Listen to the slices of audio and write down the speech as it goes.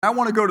I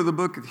want to go to the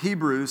book of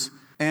Hebrews,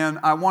 and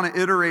I want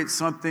to iterate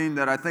something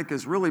that I think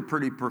is really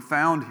pretty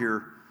profound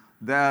here,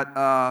 that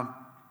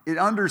it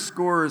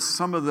underscores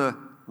some of the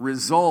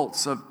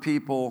results of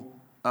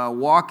people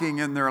walking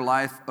in their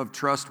life of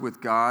trust with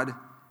God.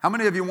 How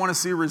many of you want to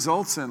see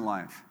results in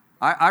life?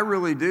 I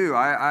really do.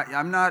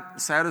 I'm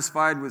not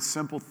satisfied with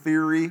simple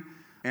theory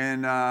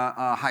and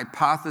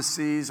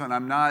hypotheses, and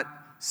I'm not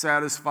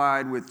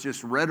satisfied with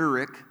just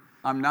rhetoric.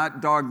 I'm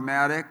not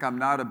dogmatic. I'm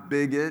not a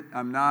bigot.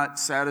 I'm not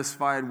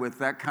satisfied with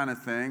that kind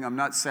of thing. I'm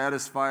not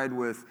satisfied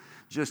with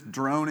just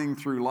droning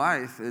through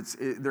life.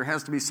 There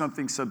has to be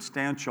something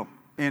substantial.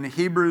 In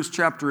Hebrews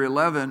chapter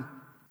 11, it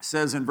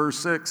says in verse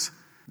 6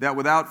 that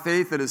without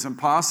faith it is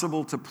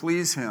impossible to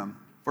please Him.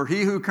 For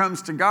he who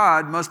comes to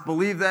God must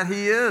believe that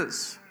He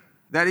is,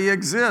 that He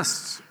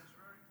exists,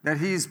 that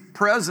He's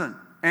present,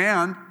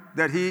 and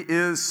that He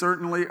is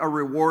certainly a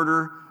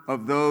rewarder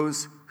of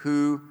those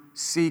who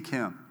seek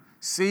Him.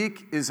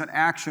 Seek is an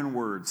action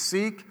word.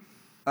 Seek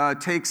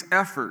takes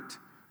effort.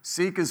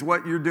 Seek is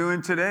what you're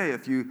doing today.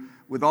 If you,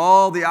 with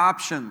all the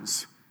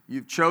options,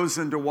 you've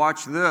chosen to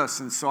watch this.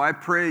 And so I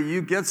pray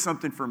you get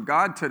something from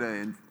God today.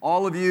 And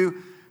all of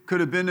you could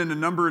have been in a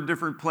number of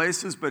different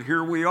places, but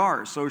here we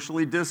are,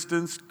 socially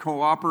distanced,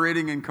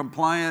 cooperating and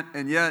compliant,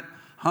 and yet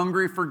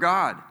hungry for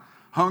God,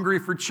 hungry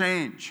for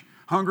change,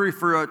 hungry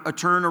for a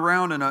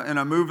turnaround and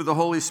a move of the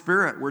Holy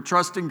Spirit. We're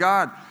trusting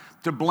God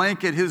to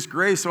blanket His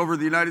grace over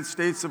the United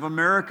States of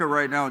America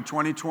right now in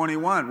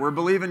 2021. We're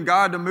believing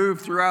God to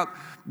move throughout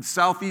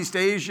Southeast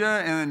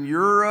Asia and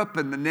Europe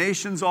and the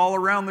nations all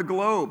around the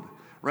globe.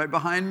 Right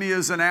behind me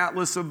is an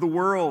atlas of the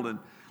world, and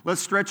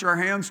let's stretch our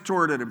hands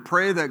toward it and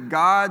pray that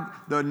God,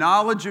 the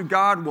knowledge of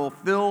God will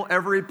fill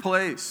every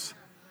place,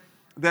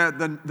 that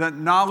the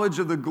knowledge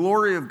of the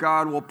glory of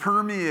God will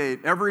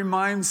permeate every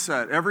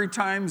mindset, every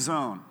time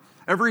zone,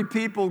 every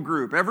people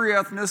group, every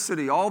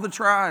ethnicity, all the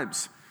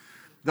tribes.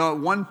 The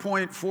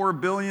 1.4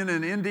 billion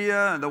in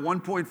India and the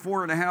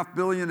 1.4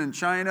 billion in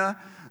China,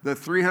 the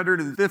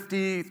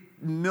 350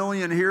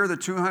 million here, the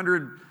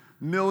 200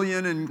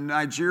 million in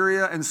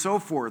Nigeria, and so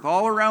forth.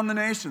 All around the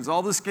nations,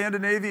 all the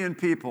Scandinavian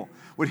people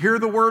would hear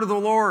the word of the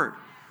Lord.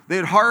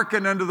 They'd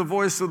hearken unto the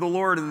voice of the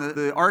Lord in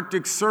the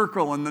Arctic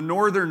Circle and the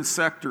northern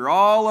sector,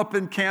 all up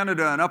in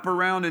Canada and up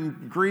around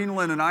in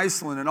Greenland and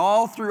Iceland and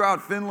all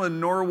throughout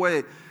Finland,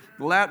 Norway,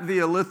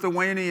 Latvia,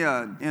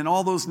 Lithuania, and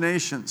all those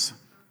nations.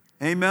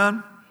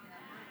 Amen?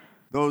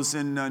 Those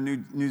in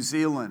New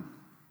Zealand,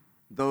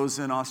 those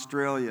in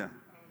Australia,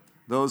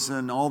 those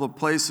in all the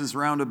places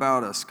round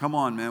about us. Come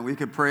on, man, we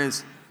could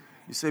praise.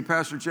 You say,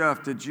 Pastor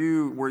Jeff,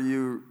 were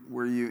you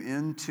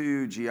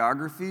into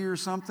geography or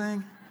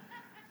something?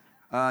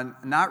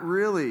 Not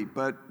really,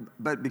 but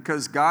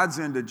because God's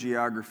into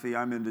geography,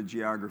 I'm into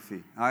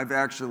geography. I've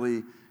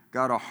actually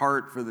got a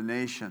heart for the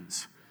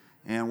nations,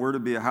 and we're to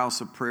be a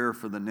house of prayer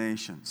for the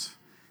nations.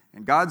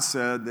 And God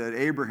said that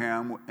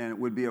Abraham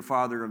would be a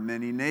father of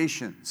many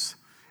nations.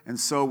 And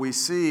so we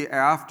see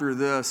after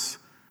this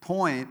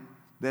point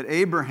that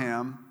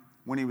Abraham,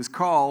 when he was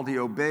called, he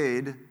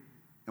obeyed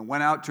and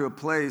went out to a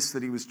place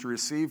that he was to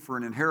receive for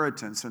an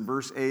inheritance in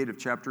verse 8 of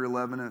chapter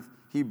 11 of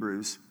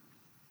Hebrews.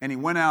 And he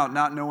went out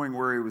not knowing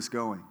where he was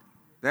going.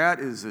 That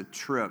is a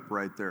trip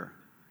right there.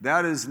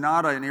 That is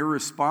not an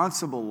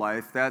irresponsible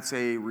life. That's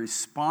a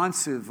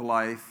responsive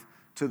life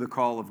to the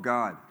call of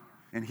God.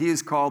 And he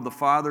is called the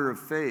father of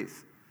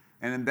faith.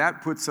 And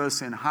that puts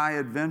us in high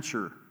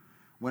adventure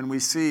when we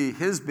see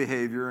his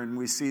behavior and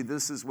we see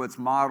this is what's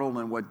modeled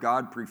and what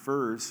God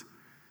prefers.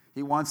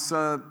 He wants,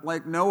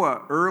 like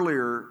Noah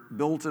earlier,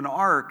 built an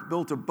ark,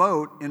 built a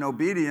boat in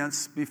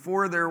obedience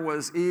before there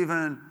was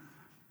even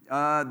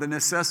the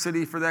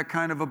necessity for that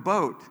kind of a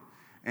boat.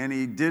 And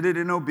he did it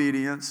in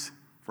obedience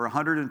for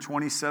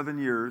 127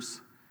 years,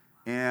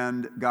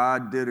 and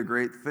God did a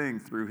great thing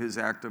through his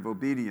act of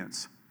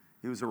obedience.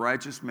 He was a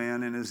righteous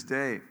man in his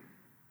day.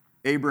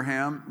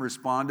 Abraham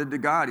responded to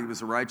God. He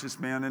was a righteous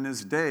man in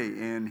his day,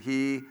 and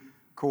he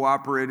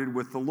cooperated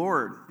with the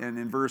Lord. And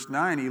in verse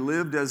 9, he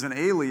lived as an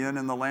alien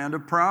in the land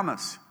of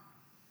promise.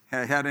 He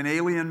had an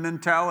alien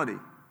mentality.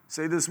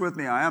 Say this with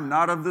me, I am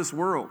not of this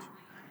world.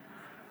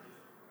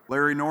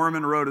 Larry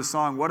Norman wrote a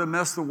song, What a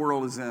Mess the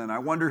World is In. I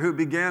wonder who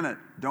began it.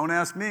 Don't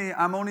ask me,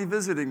 I'm only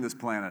visiting this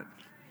planet.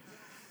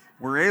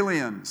 We're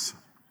aliens,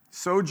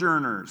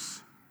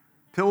 sojourners,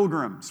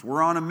 pilgrims.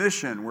 We're on a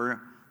mission.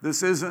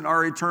 This isn't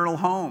our eternal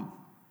home.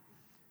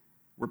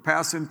 We're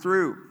passing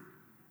through.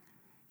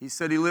 He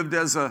said he lived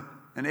as an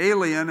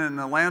alien in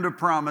the land of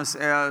promise,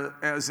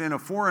 as in a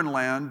foreign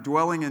land,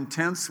 dwelling in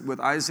tents with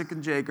Isaac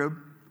and Jacob,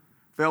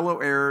 fellow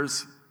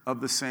heirs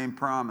of the same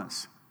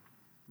promise.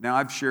 Now,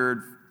 I've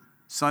shared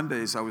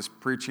Sundays, I was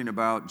preaching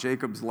about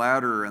Jacob's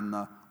ladder and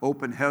the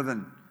open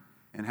heaven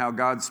and how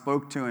God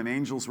spoke to him.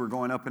 Angels were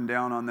going up and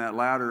down on that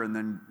ladder, and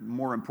then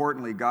more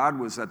importantly, God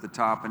was at the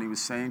top, and he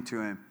was saying to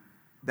him,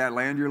 that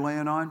land you're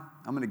laying on,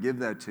 I'm going to give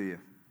that to you.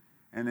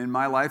 And in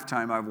my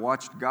lifetime, I've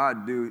watched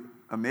God do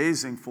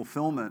amazing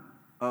fulfillment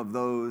of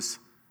those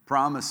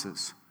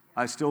promises.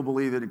 I still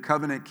believe in a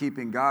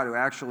covenant-keeping God who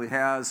actually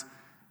has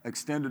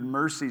extended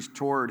mercies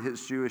toward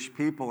his Jewish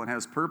people and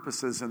has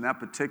purposes in that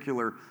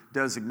particular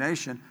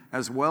designation,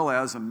 as well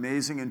as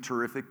amazing and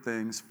terrific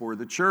things for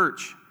the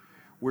church.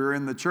 We're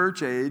in the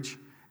church age,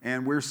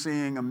 and we're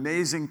seeing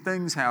amazing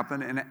things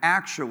happen, and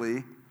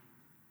actually,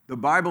 the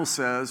Bible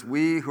says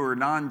we who are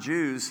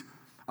non-Jews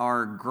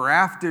are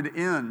grafted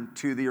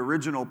into the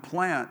original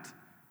plant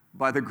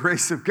by the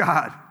grace of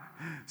God.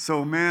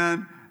 So,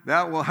 man,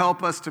 that will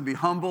help us to be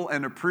humble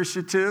and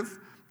appreciative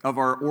of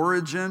our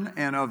origin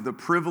and of the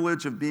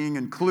privilege of being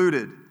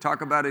included.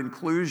 Talk about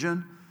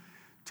inclusion,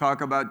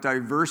 talk about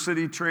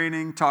diversity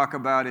training, talk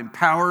about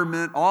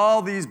empowerment,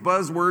 all these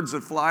buzzwords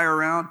that fly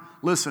around.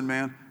 Listen,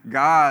 man,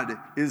 God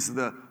is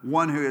the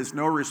one who is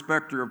no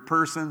respecter of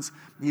persons.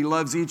 He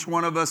loves each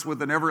one of us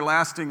with an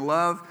everlasting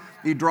love.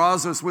 He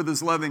draws us with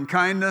his loving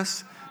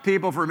kindness.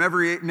 People from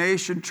every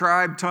nation,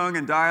 tribe, tongue,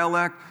 and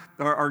dialect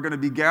are going to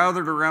be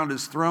gathered around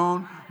his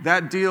throne.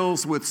 That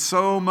deals with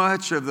so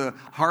much of the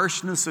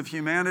harshness of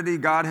humanity.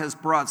 God has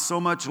brought so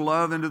much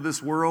love into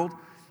this world.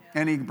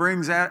 And he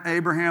brings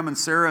Abraham and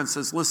Sarah and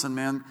says, listen,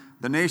 man,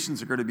 the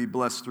nations are going to be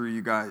blessed through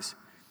you guys.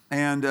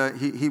 And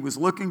he was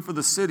looking for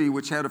the city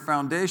which had a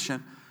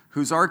foundation,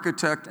 whose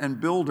architect and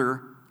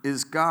builder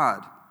is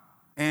God.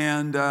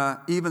 And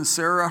even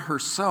Sarah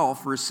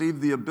herself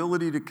received the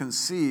ability to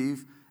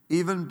conceive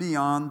even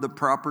beyond the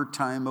proper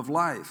time of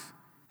life.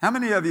 How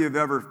many of you have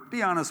ever,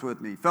 be honest with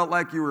me, felt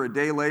like you were a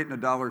day late and a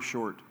dollar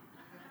short?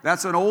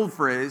 That's an old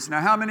phrase. Now,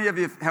 how many of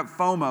you have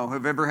FOMO,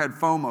 have ever had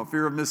FOMO,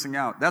 fear of missing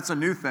out? That's a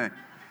new thing.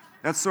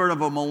 That's sort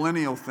of a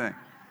millennial thing.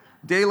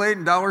 Day late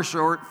and dollar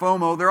short,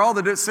 FOMO, they're all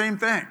the same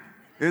thing.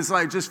 It's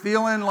like just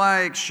feeling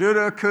like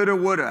shoulda, coulda,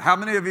 woulda. How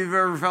many of you have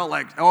ever felt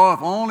like, oh,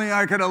 if only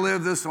I could have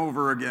lived this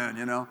over again,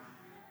 you know?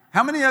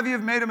 How many of you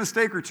have made a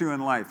mistake or two in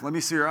life? Let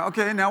me see here.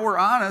 Okay, now we're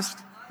honest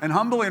and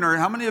humbling her.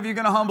 How many of you are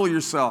going to humble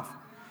yourself?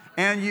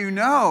 And you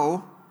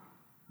know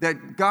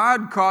that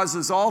God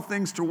causes all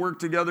things to work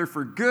together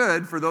for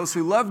good for those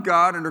who love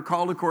God and are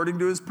called according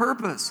to his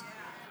purpose.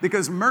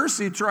 Because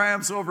mercy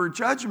triumphs over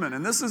judgment.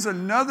 And this is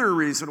another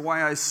reason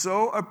why I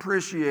so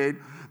appreciate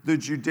the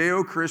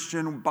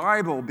Judeo-Christian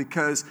Bible,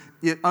 because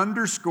it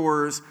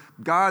underscores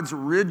God's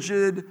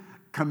rigid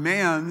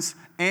commands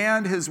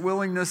and his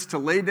willingness to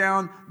lay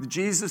down,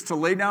 Jesus to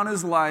lay down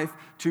his life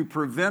to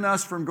prevent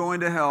us from going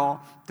to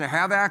hell, to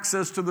have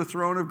access to the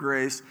throne of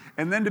grace,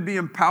 and then to be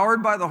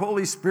empowered by the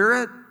Holy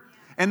Spirit,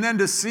 and then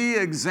to see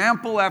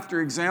example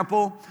after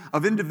example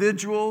of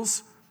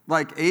individuals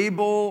like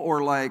Abel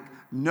or like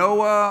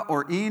Noah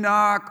or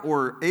Enoch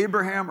or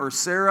Abraham or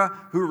Sarah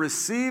who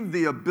received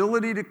the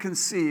ability to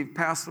conceive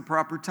past the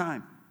proper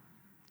time.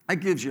 That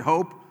gives you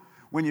hope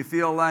when you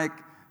feel like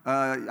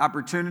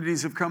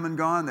opportunities have come and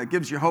gone. That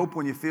gives you hope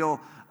when you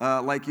feel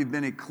like you've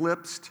been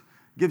eclipsed.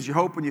 Gives you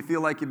hope when you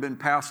feel like you've been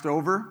passed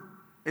over.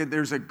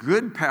 There's a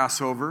good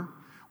Passover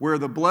where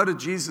the blood of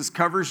Jesus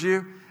covers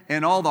you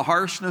and all the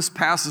harshness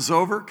passes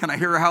over. Can I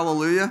hear a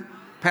hallelujah?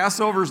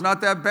 Passover is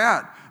not that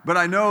bad. But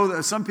I know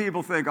that some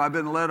people think I've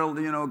been led,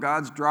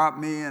 God's dropped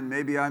me and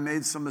maybe I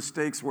made some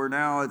mistakes where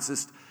now it's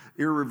just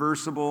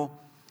irreversible.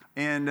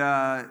 And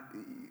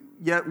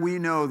yet we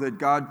know that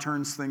God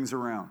turns things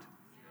around.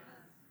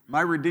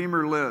 My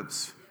Redeemer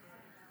lives.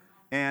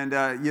 And,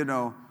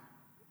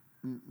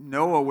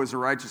 Noah was a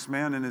righteous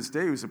man in his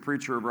day. He was a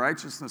preacher of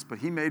righteousness, but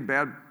he made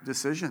bad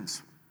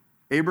decisions.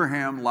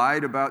 Abraham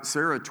lied about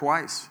Sarah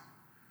twice.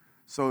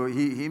 So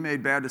he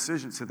made bad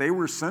decisions. So they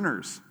were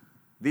sinners.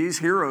 These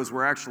heroes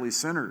were actually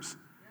sinners.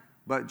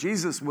 But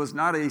Jesus was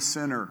not a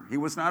sinner. He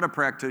was not a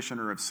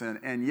practitioner of sin.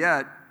 And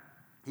yet,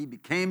 he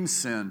became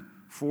sin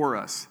for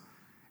us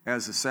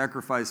as a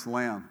sacrificed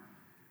lamb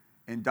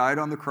and died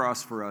on the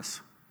cross for us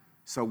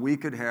so we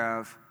could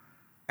have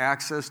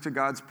access to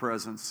God's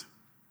presence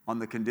on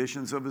the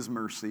conditions of his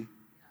mercy.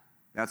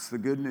 That's the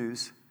good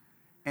news.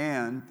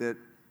 And that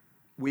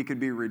we could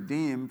be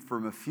redeemed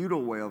from a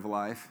futile way of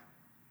life,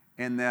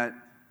 and that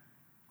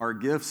our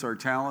gifts, our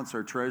talents,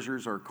 our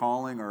treasures, our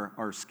calling,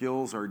 our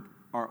skills,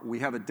 we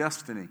have a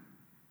destiny.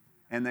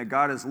 And that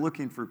God is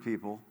looking for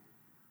people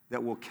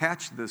that will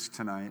catch this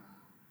tonight,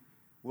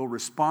 will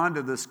respond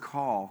to this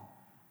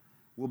call,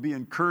 will be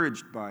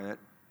encouraged by it,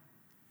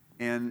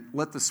 and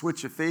let the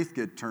switch of faith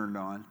get turned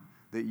on,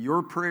 that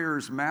your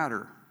prayers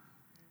matter.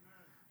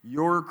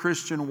 Your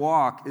Christian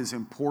walk is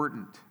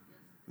important.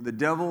 The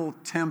devil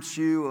tempts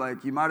you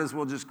like you might as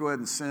well just go ahead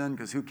and sin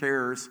because who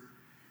cares?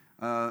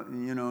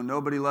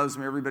 Nobody loves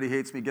me, everybody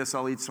hates me, guess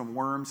I'll eat some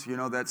worms. You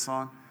know that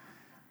song?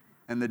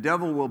 And the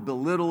devil will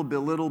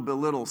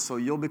belittle, so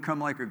you'll become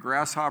like a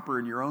grasshopper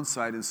in your own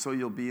sight, and so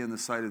you'll be in the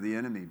sight of the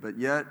enemy. But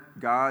yet,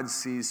 God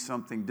sees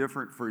something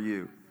different for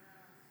you.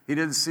 He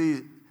didn't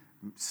see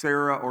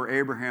Sarah or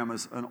Abraham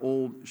as an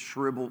old,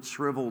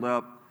 shriveled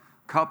up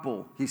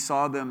couple. He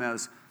saw them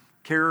as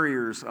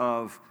carriers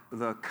of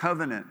the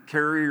covenant,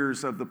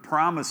 carriers of the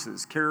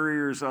promises,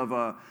 carriers of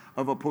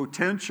a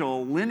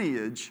potential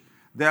lineage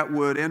that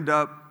would end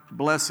up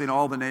blessing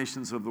all the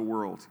nations of the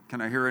world.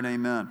 Can I hear an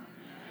amen?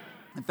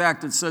 In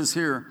fact, it says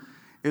here,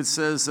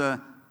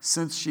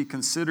 since she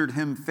considered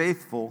him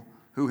faithful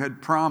who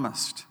had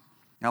promised.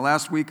 Now,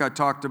 last week I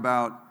talked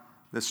about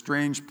the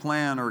strange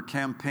plan or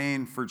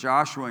campaign for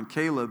Joshua and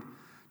Caleb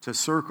to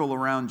circle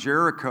around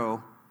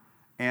Jericho.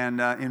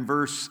 And in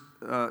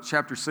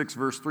chapter 6,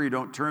 verse 3,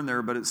 don't turn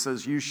there, but it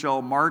says, "You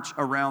shall march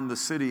around the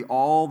city,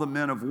 all the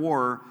men of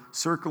war,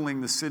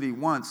 circling the city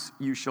once,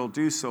 you shall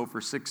do so for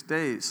 6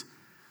 days."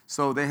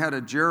 So they had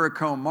a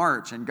Jericho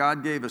march, and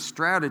God gave a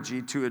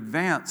strategy to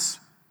advance.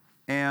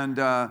 And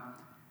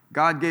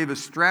God gave a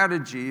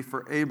strategy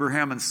for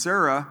Abraham and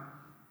Sarah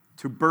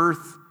to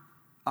birth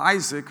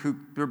Isaac, who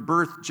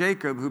birthed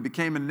Jacob, who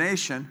became a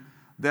nation.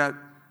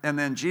 And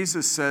then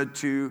Jesus said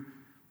to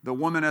the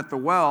woman at the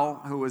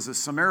well, who was a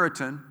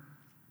Samaritan,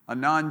 a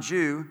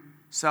non-Jew,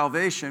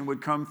 salvation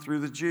would come through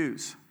the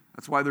Jews.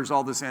 That's why there's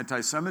all this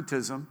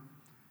anti-Semitism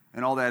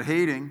and all that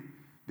hating,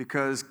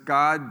 because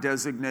God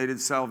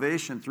designated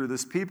salvation through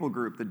this people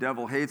group. The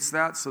devil hates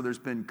that, so there's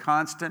been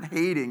constant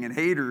hating and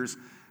haters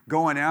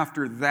going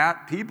after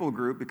that people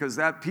group, because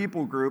that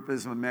people group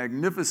is a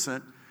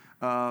magnificent,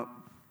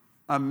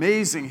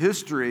 amazing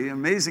history,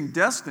 amazing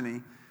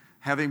destiny,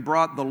 having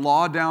brought the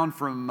law down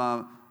from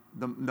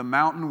the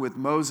mountain with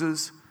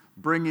Moses,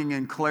 bringing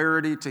in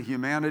clarity to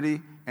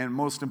humanity, and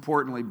most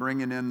importantly,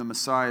 bringing in the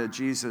Messiah,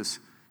 Jesus,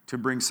 to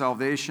bring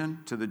salvation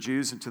to the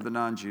Jews and to the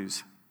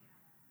non-Jews.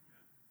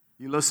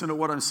 You listen to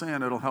what I'm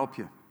saying, it'll help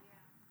you,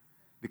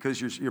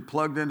 because you're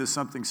plugged into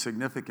something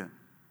significant.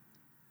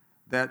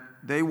 That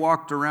they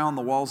walked around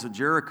the walls of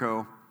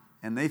Jericho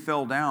and they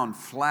fell down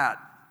flat.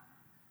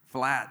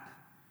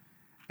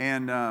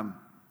 And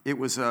it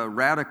was a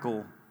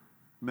radical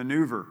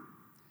maneuver.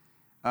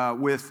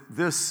 With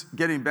this,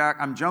 getting back,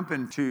 I'm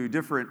jumping to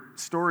different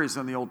stories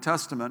in the Old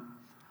Testament.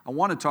 I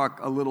want to talk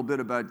a little bit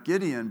about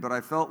Gideon, but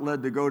I felt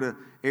led to go to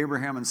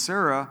Abraham and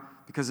Sarah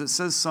because it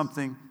says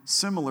something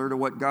similar to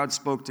what God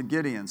spoke to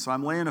Gideon. So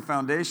I'm laying a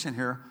foundation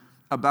here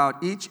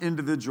about each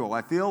individual.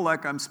 I feel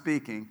like I'm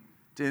speaking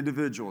to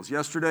individuals.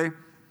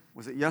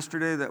 Was it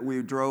yesterday that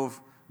we drove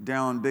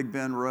down Big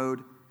Bend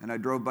Road and I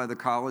drove by the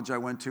college I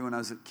went to when I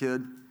was a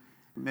kid?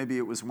 Maybe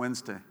it was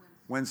Wednesday.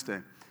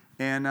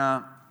 And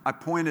I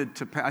pointed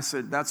to, I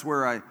said, that's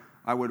where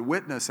I would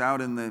witness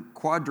out in the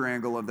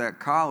quadrangle of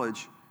that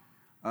college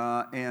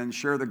and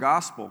share the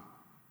gospel.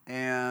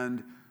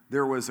 And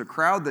there was a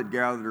crowd that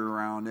gathered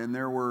around, and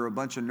there were a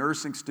bunch of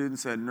nursing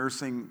students that had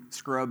nursing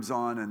scrubs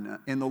on.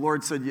 And the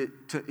Lord said,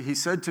 He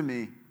said to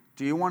me,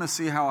 "Do you want to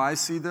see how I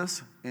see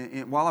this?"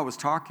 And while I was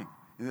talking,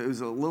 it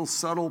was a little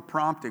subtle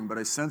prompting, but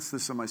I sensed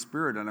this in my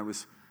spirit. And I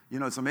was,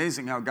 it's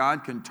amazing how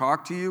God can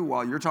talk to you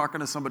while you're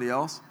talking to somebody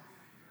else.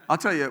 I'll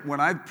tell you, when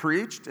I've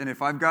preached, and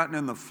if I've gotten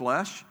in the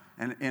flesh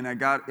and I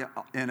got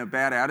in a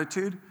bad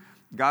attitude,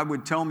 God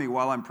would tell me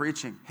while I'm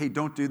preaching, "Hey,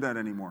 don't do that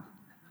anymore."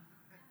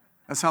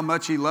 That's how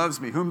much He loves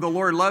me. Whom the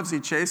Lord loves,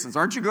 He chastens.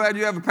 Aren't you glad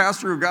you have a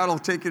pastor who God will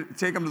take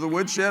him to the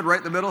woodshed right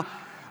in the middle?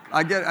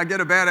 I get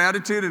a bad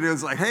attitude, and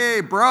it's like,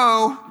 "Hey,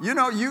 bro,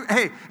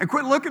 hey," and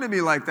quit looking at me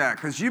like that,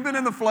 because you've been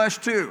in the flesh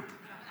too.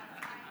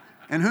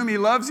 And whom He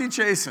loves, He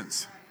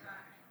chastens.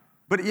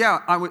 But yeah,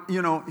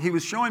 He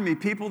was showing me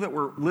people that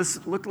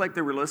looked like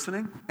they were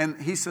listening, and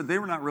He said they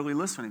were not really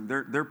listening.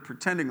 They're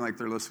pretending like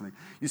they're listening.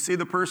 You see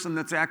the person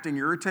that's acting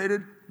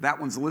irritated? That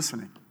one's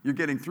listening. You're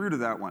getting through to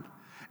that one.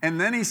 And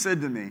then He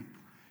said to me,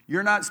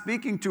 "You're not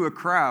speaking to a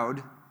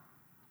crowd,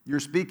 you're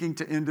speaking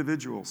to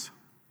individuals."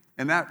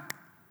 And that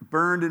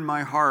burned in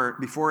my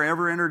heart before I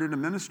ever entered into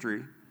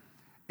ministry,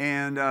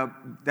 and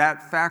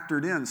that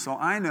factored in. So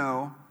I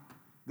know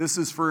this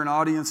is for an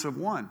audience of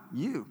one,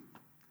 you.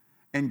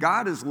 And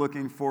God is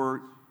looking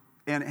for,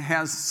 and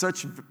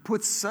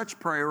puts such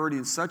priority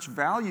and such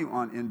value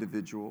on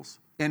individuals.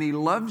 And He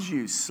loves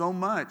you so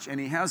much, and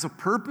He has a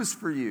purpose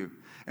for you.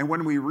 And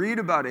when we read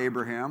about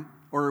Abraham,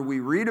 or we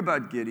read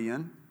about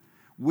Gideon,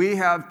 we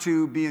have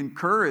to be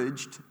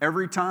encouraged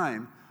every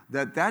time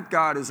that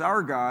God is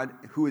our God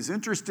who is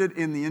interested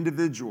in the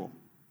individual.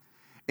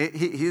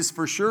 He is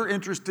for sure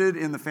interested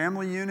in the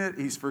family unit.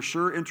 He's for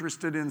sure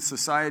interested in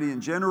society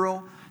in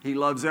general. He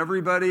loves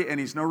everybody, and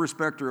He's no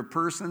respecter of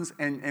persons.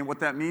 And what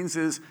that means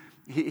is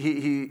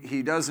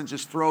He doesn't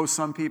just throw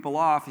some people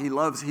off.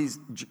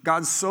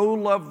 God so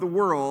loved the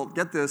world,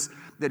 get this,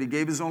 that He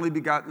gave His only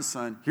begotten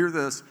Son, hear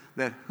this,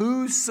 that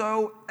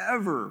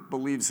whosoever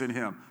believes in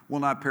Him will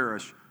not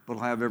perish, but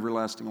will have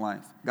everlasting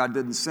life. God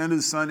didn't send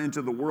His Son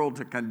into the world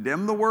to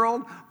condemn the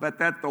world, but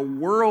that the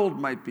world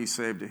might be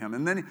saved to Him,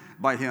 and then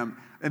by Him.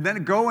 And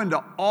then go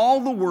into all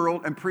the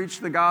world and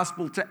preach the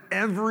gospel to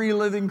every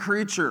living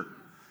creature.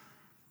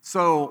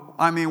 So,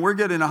 we're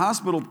getting a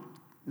hospital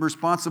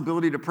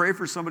responsibility to pray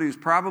for somebody who's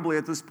probably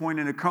at this point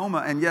in a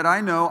coma, and yet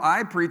I know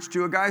I preached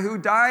to a guy who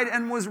died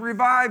and was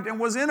revived and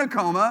was in a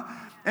coma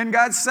and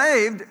got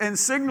saved and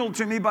signaled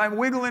to me by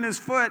wiggling his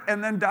foot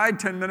and then died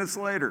 10 minutes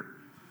later.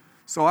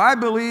 So I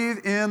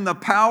believe in the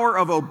power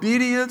of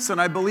obedience, and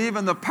I believe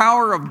in the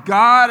power of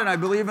God, and I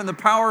believe in the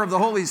power of the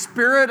Holy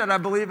Spirit, and I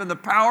believe in the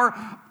power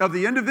of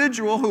the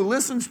individual who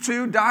listens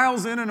to,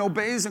 dials in, and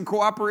obeys and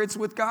cooperates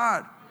with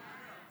God.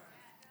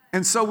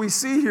 And so we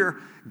see here,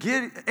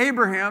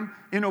 Abraham,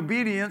 in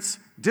obedience,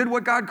 did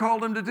what God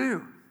called him to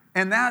do.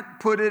 And that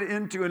put it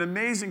into an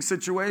amazing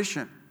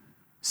situation.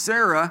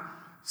 Sarah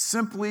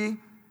simply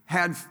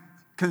had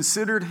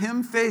considered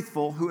him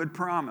faithful who had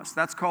promised.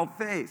 That's called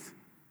faith.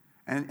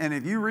 And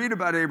if you read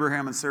about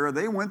Abraham and Sarah,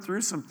 they went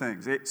through some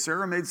things.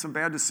 Sarah made some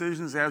bad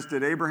decisions, as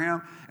did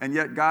Abraham, and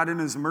yet God in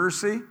his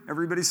mercy,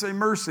 everybody say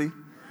mercy,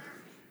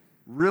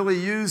 really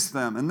used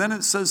them. And then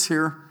it says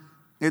here,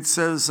 in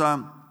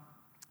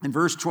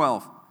verse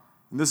 12,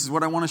 and this is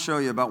what I want to show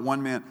you about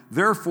one man.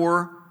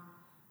 Therefore,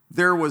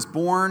 there was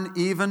born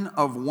even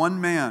of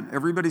one man.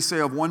 Everybody say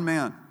of one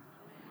man.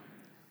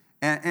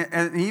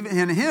 And even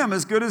in him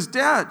as good as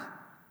dead.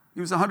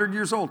 He was 100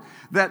 years old.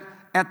 That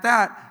at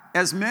that,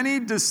 as many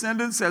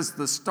descendants as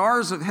the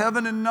stars of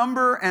heaven in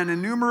number, and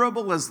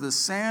innumerable as the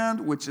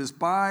sand which is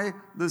by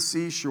the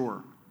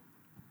seashore.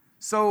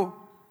 So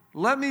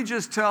let me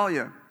just tell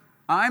you,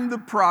 I'm the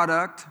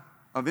product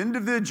of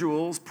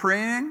individuals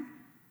praying,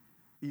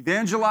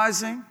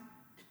 evangelizing,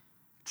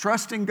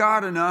 trusting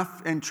God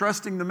enough and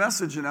trusting the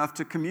message enough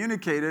to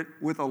communicate it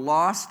with a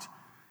lost,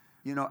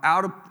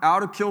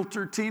 out of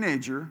kilter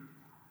teenager.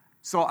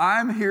 So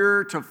I'm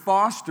here to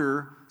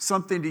foster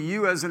something to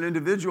you as an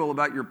individual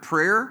about your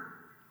prayer,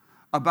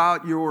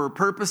 about your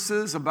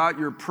purposes, about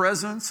your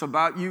presence,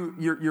 about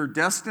your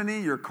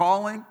destiny, your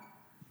calling.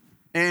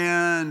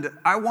 And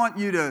I want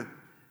you to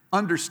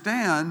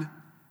understand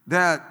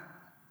that,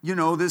 this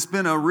has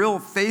been a real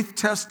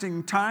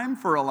faith-testing time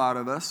for a lot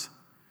of us.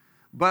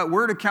 But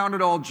we're to count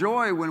it all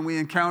joy when we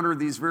encounter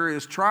these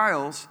various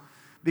trials,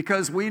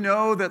 because we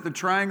know that the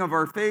trying of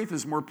our faith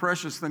is more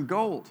precious than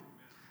gold.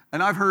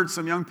 And I've heard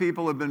some young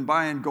people have been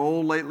buying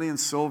gold lately and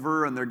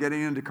silver, and they're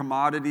getting into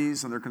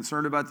commodities, and they're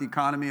concerned about the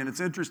economy. And it's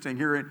interesting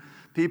hearing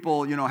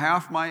people,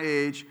 half my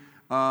age,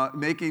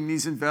 making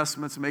these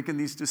investments, making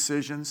these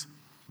decisions.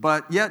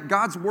 But yet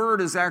God's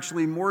word is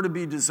actually more to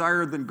be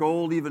desired than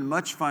gold, even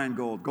much fine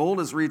gold. Gold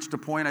has reached a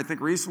point, I think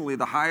recently,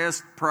 the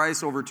highest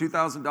price, over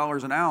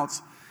 $2,000 an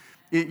ounce,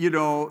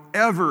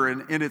 ever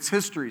in its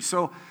history.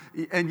 So,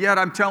 and yet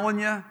I'm telling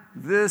you,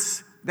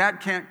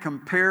 that can't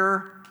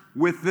compare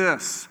with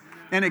this.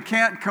 And it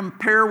can't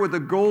compare with the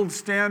gold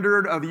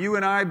standard of you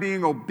and I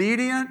being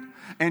obedient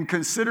and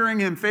considering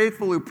him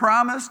faithful who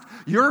promised.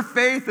 Your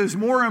faith is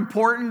more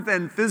important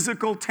than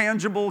physical,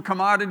 tangible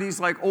commodities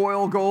like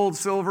oil, gold,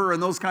 silver,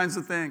 and those kinds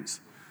of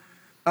things.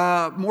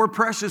 More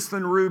precious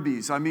than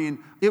rubies. I mean,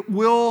 it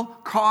will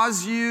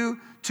cause you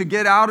to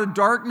get out of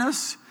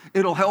darkness.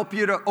 It'll help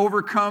you to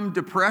overcome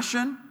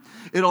depression.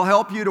 It'll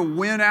help you to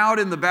win out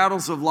in the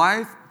battles of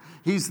life.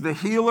 He's the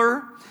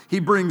healer. He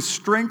brings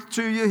strength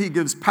to you. He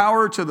gives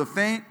power to the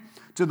faint.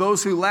 To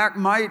those who lack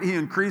might, he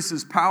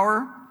increases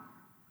power.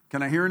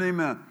 Can I hear an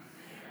amen?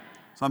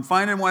 So I'm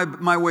finding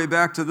my way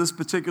back to this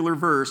particular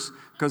verse,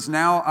 because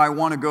now I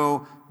want to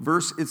go,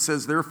 it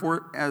says,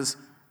 therefore, as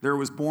there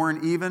was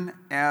born even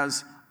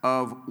as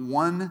of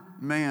one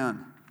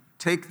man.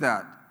 Take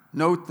that.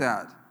 Note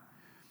that.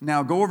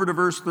 Now go over to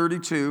verse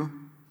 32,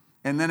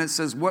 and then it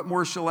says, what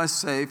more shall I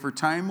say? For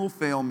time will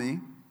fail me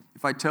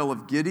if I tell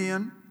of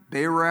Gideon,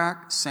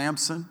 Barak,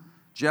 Samson,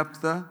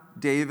 Jephthah,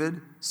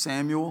 David,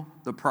 Samuel,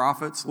 the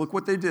prophets. Look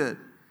what they did.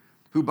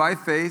 Who by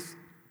faith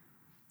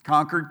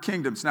conquered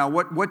kingdoms. Now,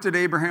 what did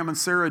Abraham and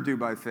Sarah do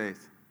by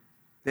faith?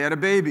 They had a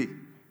baby.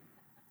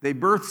 They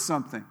birthed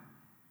something.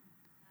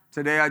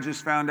 Today I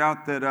just found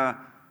out that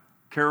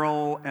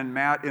Carol and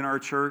Matt in our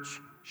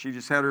church, she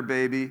just had her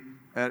baby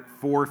at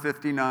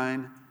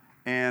 4:59.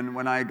 And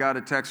when I got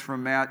a text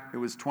from Matt, it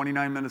was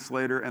 29 minutes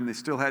later, and they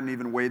still hadn't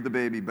even weighed the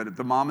baby. But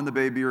the mom and the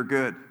baby are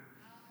good.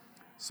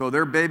 So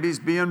their baby's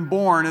being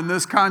born in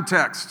this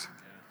context.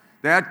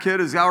 That kid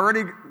is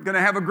already going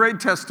to have a great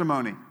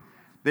testimony.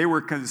 They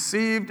were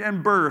conceived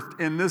and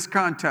birthed in this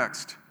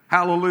context.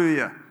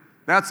 Hallelujah.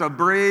 That's a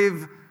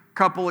brave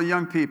couple of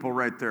young people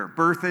right there,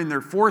 birthing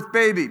their fourth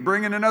baby,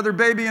 bringing another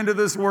baby into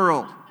this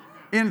world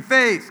in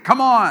faith.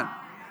 Come on.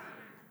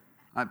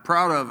 I'm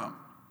proud of them.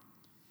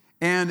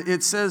 And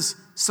it says,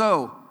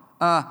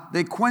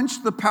 they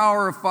quenched the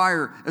power of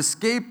fire,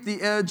 escaped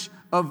the edge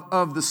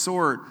of the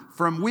sword,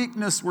 from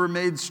weakness were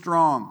made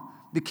strong,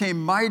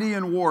 became mighty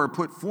in war,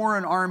 put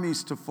foreign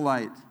armies to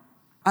flight.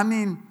 I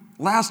mean,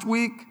 last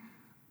week,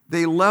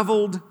 they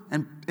leveled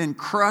and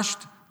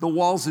crushed the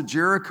walls of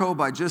Jericho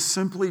by just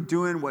simply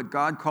doing what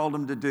God called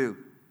them to do.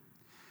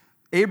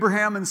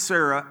 Abraham and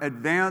Sarah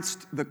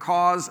advanced the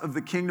cause of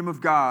the kingdom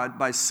of God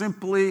by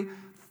simply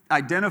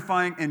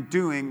identifying and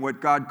doing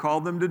what God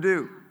called them to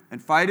do,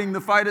 and fighting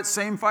the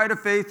same fight of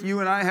faith you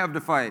and I have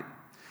to fight.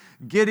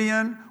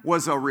 Gideon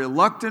was a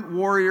reluctant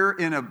warrior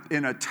in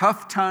a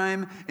tough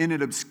time, in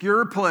an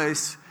obscure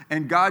place,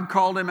 and God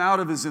called him out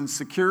of his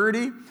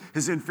insecurity,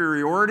 his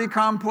inferiority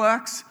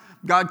complex.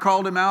 God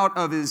called him out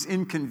of his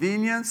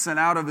inconvenience and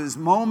out of his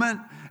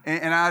moment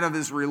and out of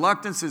his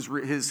reluctance.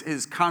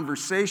 His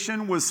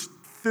conversation was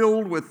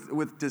filled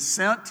with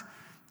dissent.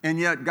 And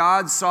yet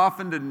God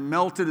softened and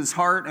melted his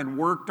heart and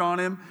worked on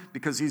him,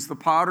 because he's the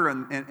potter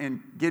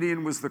and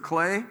Gideon was the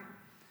clay.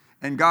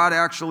 And God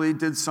actually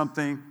did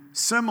something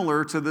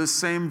similar to this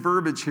same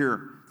verbiage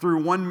here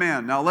through one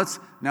man. Now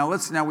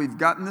we've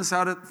gotten this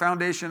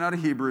foundation out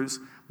of Hebrews.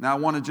 Now I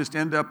want to just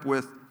end up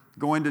with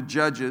going to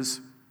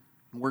Judges.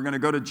 We're going to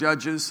go to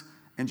Judges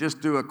and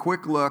just do a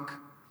quick look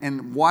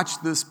and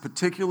watch this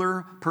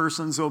particular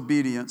person's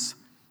obedience.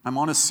 I'm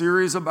on a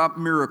series about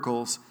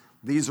miracles.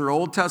 These are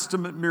Old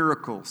Testament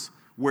miracles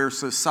where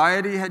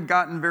society had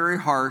gotten very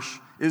harsh.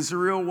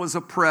 Israel was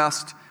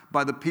oppressed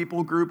by the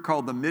people group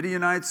called the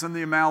Midianites and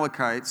the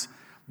Amalekites.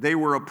 They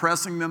were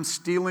oppressing them,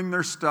 stealing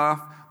their stuff.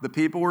 The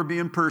people were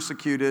being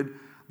persecuted.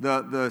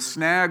 The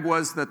snag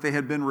was that they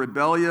had been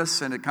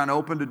rebellious, and it kind of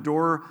opened a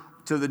door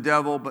to the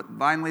devil, but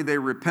finally they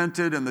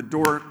repented and the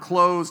door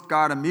closed.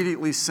 God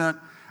immediately sent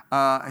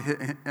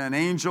an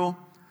angel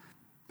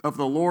of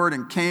the Lord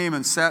and came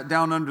and sat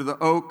down under the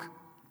oak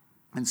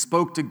and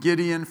spoke to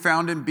Gideon,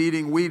 found him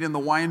beating wheat in the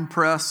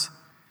winepress,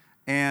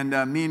 and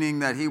meaning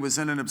that he was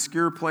in an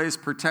obscure place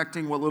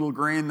protecting what little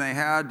grain they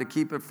had to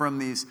keep it from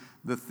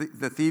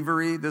the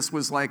thievery. This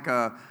was like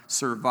a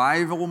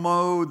survival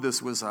mode.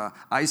 This was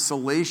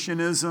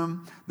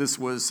isolationism. This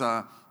was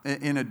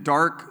in a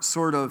dark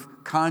sort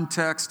of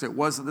context.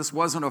 This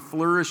wasn't a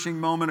flourishing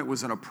moment. It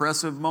was an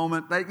oppressive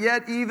moment. But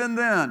yet even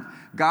then,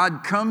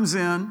 God comes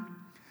in,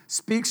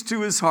 speaks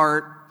to his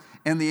heart,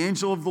 and the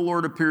angel of the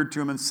Lord appeared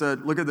to him and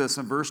said, look at this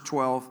in verse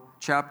 12,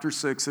 chapter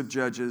 6 of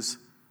Judges,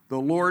 "The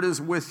Lord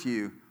is with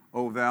you,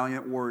 O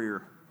valiant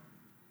warrior."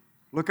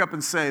 Look up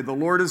and say, "The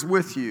Lord is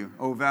with you,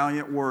 O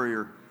valiant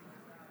warrior."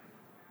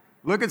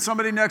 Look at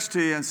somebody next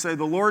to you and say,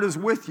 "The Lord is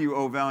with you,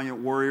 O valiant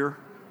warrior."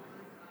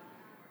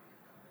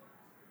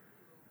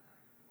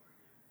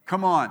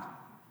 Come on.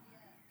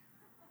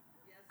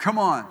 Come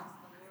on.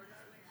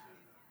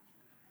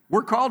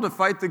 We're called to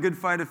fight the good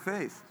fight of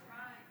faith.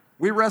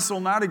 We wrestle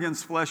not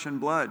against flesh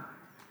and blood.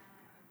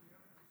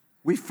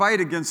 We fight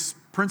against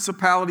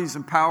principalities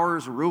and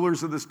powers,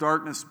 rulers of this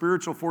darkness,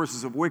 spiritual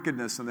forces of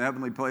wickedness in the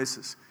heavenly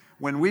places.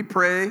 When we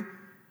pray,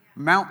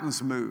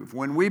 mountains move.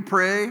 When we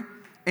pray,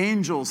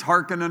 angels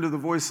hearken unto the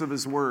voice of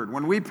his word.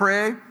 When we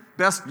pray,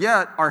 best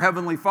yet, our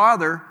Heavenly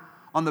Father,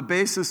 on the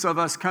basis of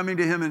us coming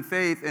to him in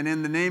faith and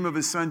in the name of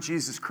his Son,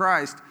 Jesus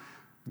Christ,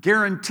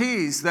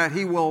 guarantees that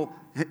he will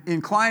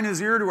incline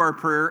his ear to our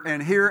prayer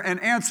and hear and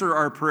answer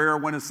our prayer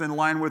when it's in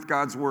line with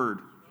God's word.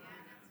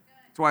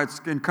 That's why it's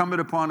incumbent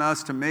upon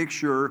us to make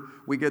sure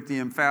we get the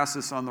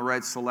emphasis on the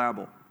right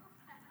syllable.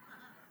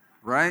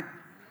 Right?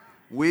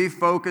 We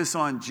focus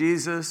on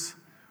Jesus.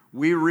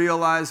 We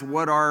realize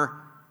what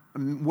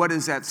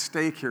is at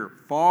stake here.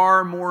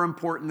 Far more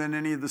important than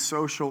any of the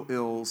social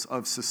ills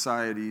of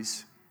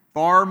societies.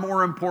 Far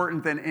more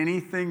important than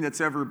anything that's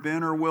ever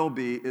been or will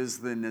be is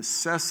the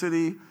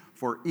necessity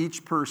for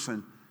each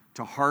person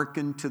to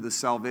hearken to the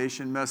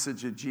salvation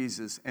message of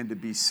Jesus and to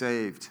be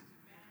saved.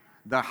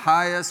 The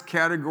highest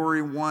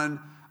category 1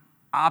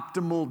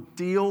 optimal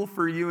deal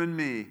for you and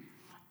me.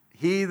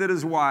 He that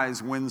is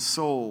wise wins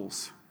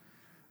souls.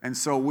 And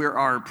so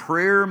our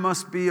prayer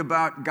must be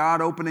about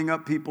God opening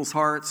up people's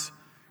hearts,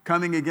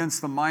 coming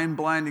against the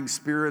mind-blinding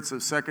spirits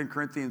of 2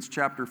 Corinthians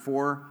chapter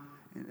 4.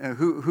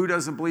 Who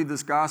doesn't believe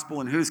this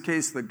gospel? In whose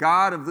case the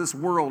God of this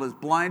world has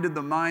blinded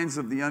the minds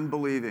of the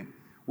unbelieving.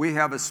 We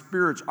have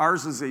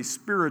ours is a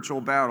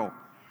spiritual battle.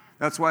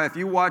 That's why if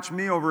you watch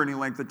me over any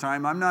length of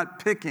time, I'm not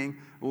picking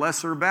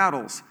lesser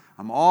battles.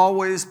 I'm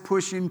always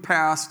pushing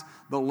past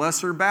the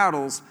lesser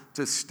battles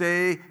to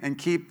stay and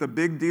keep the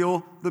big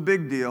deal,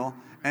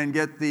 and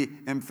get the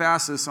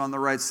emphasis on the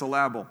right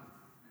syllable.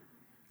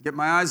 Get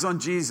my eyes on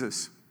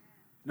Jesus.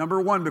 Number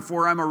 1,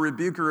 before I'm a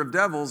rebuker of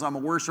devils, I'm a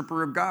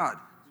worshiper of God.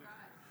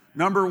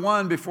 Number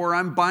 1, before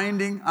I'm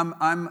binding,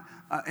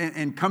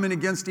 and coming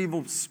against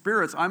evil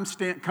spirits, I'm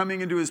coming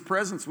into his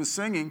presence with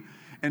singing.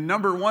 And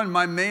number 1,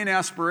 my main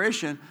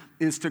aspiration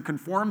is to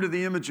conform to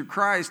the image of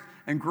Christ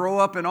and grow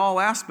up in all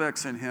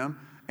aspects in him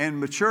and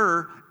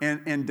mature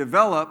and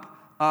develop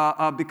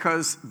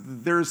because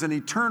there's an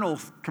eternal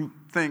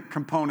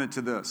component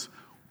to this.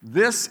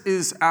 This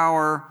is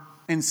our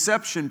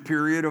inception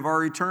period of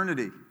our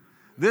eternity.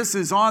 This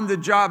is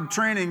on-the-job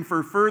training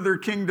for further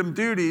kingdom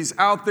duties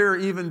out there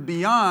even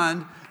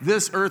beyond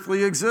this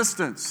earthly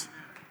existence.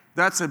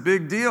 That's a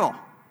big deal.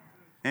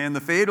 And the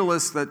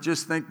fatalists that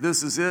just think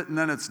this is it and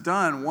then it's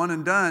done, one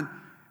and done,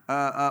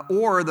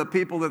 or the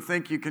people that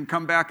think you can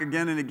come back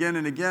again and again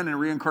and again in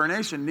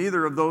reincarnation,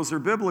 neither of those are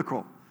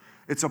biblical.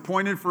 It's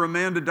appointed for a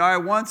man to die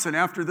once, and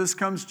after this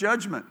comes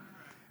judgment.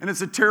 And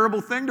it's a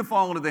terrible thing to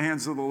fall into the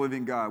hands of the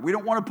living God. We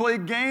don't want to play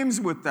games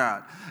with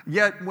that.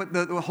 Yet, with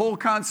the whole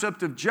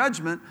concept of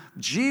judgment,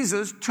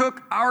 Jesus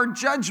took our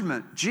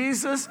judgment.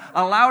 Jesus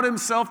allowed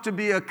himself to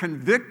be a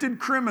convicted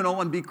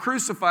criminal and be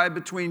crucified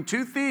between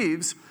 2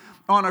 thieves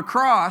on a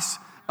cross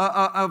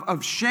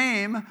of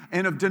shame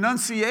and of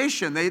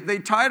denunciation. They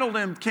titled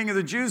him King of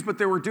the Jews, but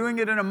they were doing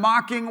it in a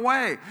mocking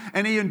way.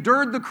 And he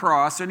endured the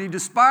cross and he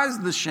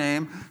despised the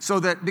shame so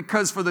that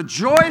because for the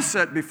joy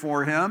set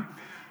before him,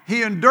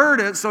 he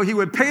endured it so he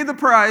would pay the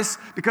price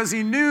because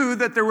he knew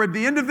that there would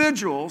be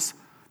individuals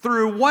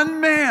through one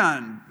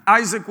man.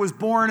 Isaac was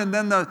born and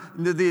then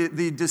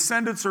the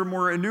descendants are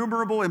more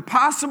innumerable,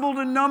 impossible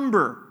to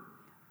number.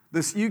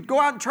 You go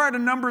out and try to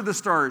number the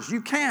stars.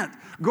 You can't.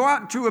 Go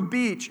out to a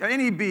beach,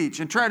 any beach,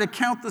 and try to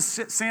count the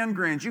sand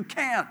grains. You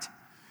can't.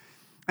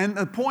 And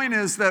the point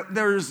is that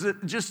there's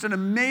just an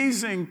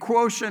amazing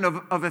quotient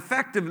of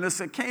effectiveness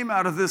that came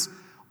out of this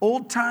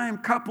old-time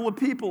couple of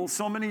people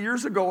so many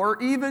years ago,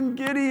 or even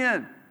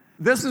Gideon.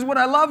 This is what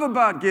I love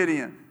about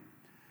Gideon,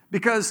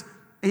 because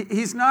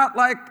he's not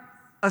like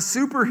a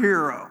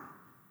superhero.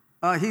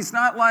 He's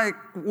not like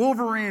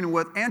Wolverine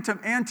with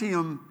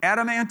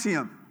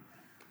adamantium.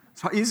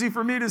 It's easy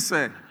for me to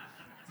say,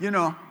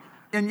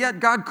 And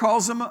yet God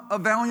calls him a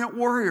valiant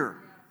warrior.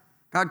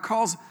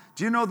 Do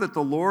you know that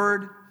the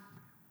Lord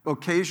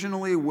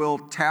occasionally will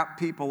tap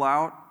people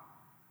out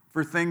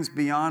for things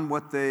beyond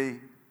what they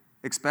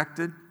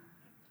expected?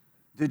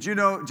 Did you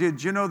know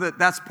that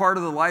that's part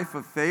of the life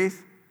of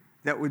faith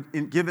that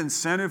would give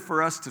incentive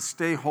for us to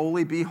stay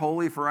holy, be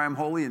holy, for I am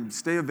holy, and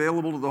stay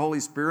available to the Holy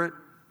Spirit?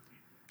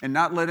 And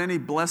not let any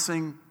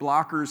blessing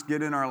blockers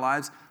get in our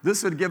lives?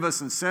 This would give us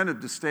incentive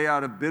to stay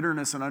out of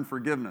bitterness and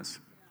unforgiveness.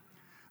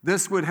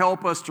 This would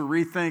help us to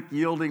rethink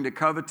yielding to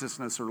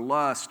covetousness or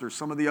lust or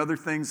some of the other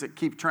things that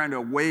keep trying to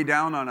weigh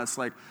down on us,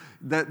 like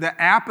the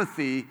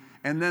apathy,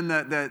 and then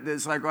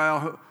it's like,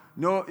 well,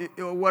 no,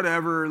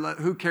 whatever,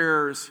 who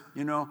cares,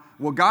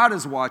 Well, God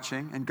is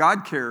watching, and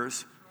God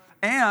cares,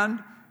 and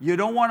you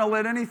don't want to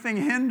let anything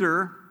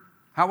hinder,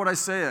 how would I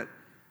say it,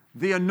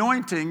 the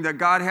anointing that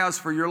God has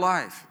for your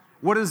life.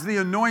 What is the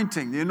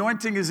anointing? The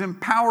anointing is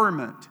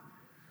empowerment.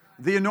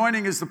 The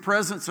anointing is the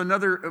presence,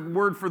 another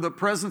word for the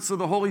presence of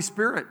the Holy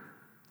Spirit.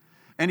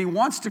 And He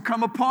wants to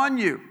come upon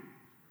you.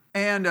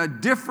 And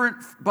different,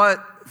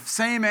 but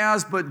same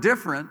as, but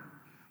different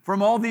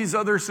from all these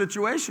other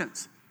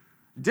situations.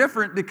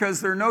 Different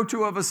because there are no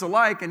two of us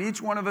alike, and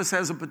each one of us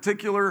has a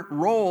particular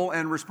role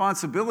and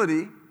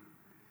responsibility.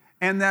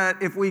 And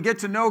that if we get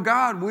to know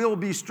God, we'll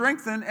be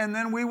strengthened, and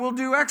then we will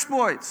do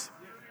exploits.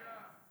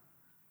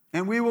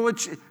 And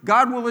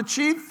God will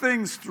achieve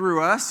things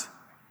through us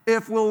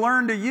if we'll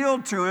learn to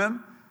yield to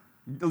Him,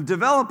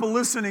 develop a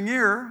listening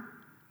ear,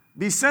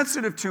 be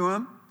sensitive to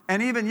Him,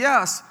 and even,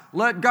 yes,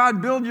 let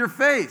God build your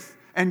faith.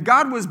 And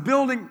God was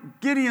building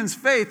Gideon's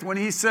faith when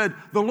He said,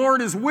 "The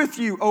Lord is with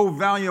you, O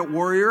valiant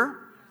warrior."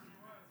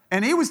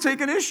 And he was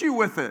taking issue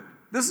with it.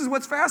 This is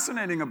what's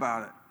fascinating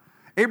about it.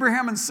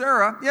 Abraham and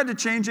Sarah, he had to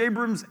change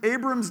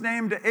Abram's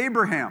name to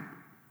Abraham.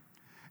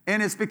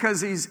 And it's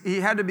because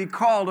he had to be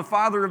called a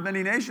father of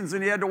many nations,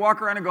 and he had to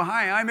walk around and go,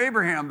 "Hi, I'm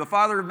Abraham, the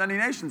father of many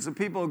nations." And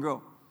people would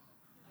go,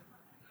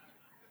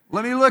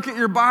 "Let me look at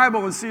your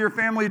Bible and see your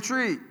family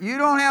tree. You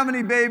don't have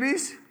any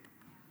babies."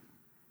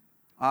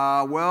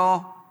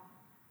 God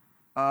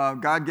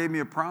gave me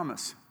a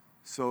promise.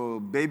 So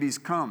babies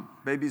come.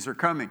 Babies are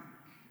coming.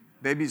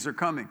 Babies are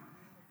coming.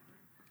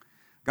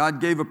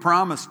 God gave a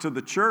promise to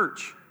the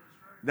church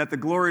that the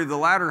glory of the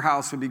latter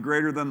house would be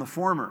greater than the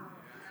former.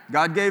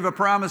 God gave a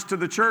promise to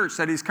the church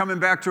that He's coming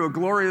back to a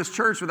glorious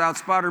church without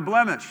spot or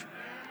blemish.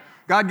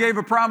 God gave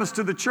a promise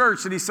to the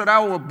church that He said, "I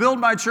will build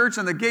my church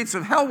and the gates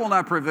of hell will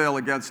not prevail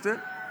against it."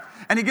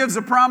 And He gives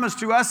a promise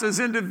to us as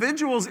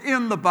individuals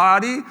in the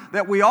body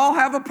that we all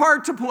have a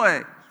part to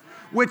play,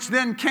 which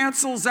then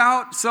cancels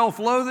out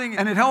self-loathing,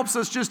 and it helps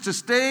us just to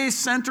stay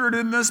centered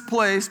in this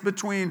place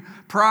between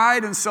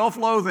pride and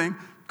self-loathing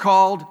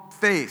called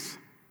faith.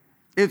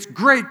 It's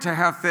great to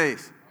have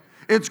faith.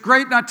 It's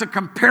great not to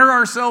compare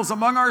ourselves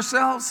among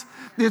ourselves.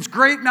 It's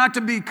great not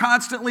to be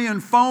constantly in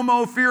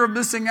FOMO, fear of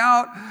missing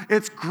out.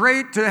 It's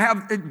great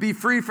to be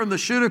free from the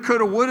shoulda,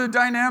 coulda, woulda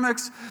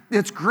dynamics.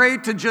 It's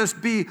great to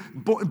just be,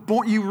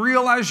 you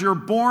realize you're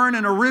born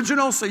an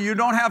original, so you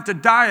don't have to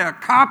die a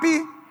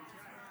copy.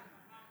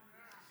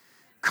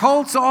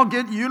 Cults all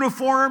get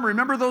uniform.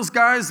 Remember those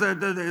guys,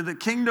 the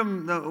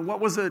kingdom, what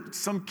was it,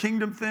 some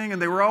kingdom thing,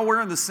 and they were all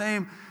wearing the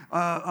same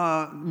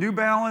New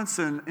Balance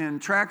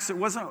and tracks.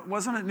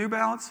 Wasn't it New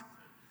Balance?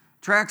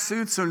 Track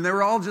suits, and they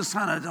were all just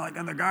kind of like,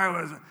 and the guy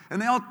was,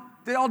 and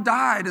they all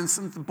died in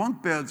some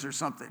bunk beds or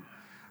something.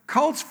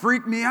 Cults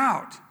freak me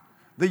out.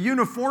 The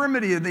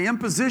uniformity and the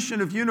imposition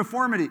of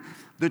uniformity.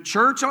 The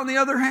church, on the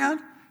other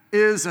hand,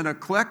 is an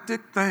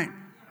eclectic thing.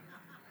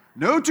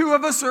 No two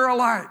of us are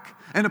alike.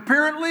 And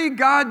apparently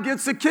God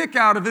gets a kick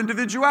out of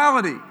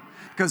individuality,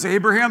 because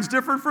Abraham's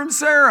different from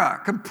Sarah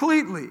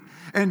completely.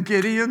 And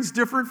Gideon's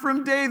different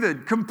from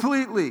David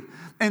completely.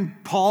 And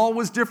Paul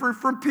was different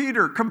from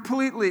Peter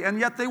completely. And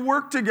yet they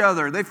worked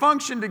together. They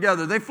functioned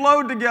together. They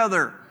flowed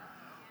together.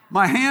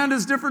 My hand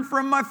is different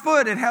from my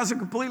foot. It has a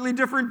completely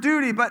different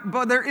duty,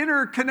 but they're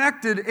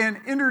interconnected and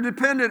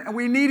interdependent, and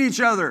we need each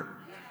other.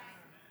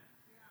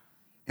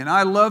 And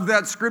I love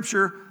that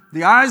scripture.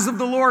 The eyes of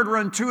the Lord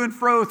run to and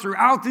fro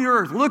throughout the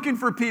earth, looking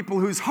for people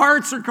whose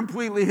hearts are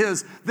completely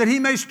His, that He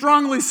may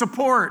strongly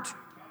support.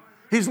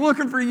 He's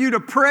looking for you to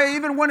pray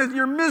even when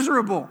you're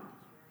miserable.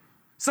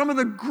 Some of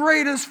the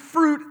greatest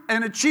fruit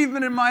and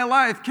achievement in my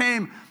life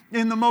came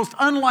in the most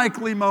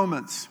unlikely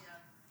moments.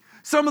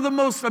 Some of the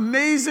most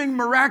amazing,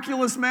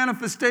 miraculous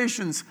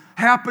manifestations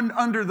happened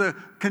under the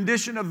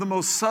condition of the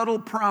most subtle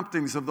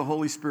promptings of the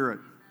Holy Spirit.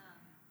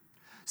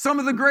 Some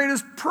of the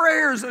greatest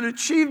prayers and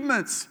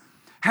achievements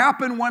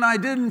happened when I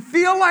didn't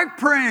feel like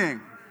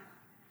praying,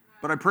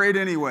 but I prayed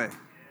anyway.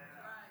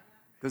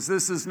 Because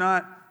this is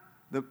not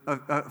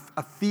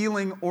a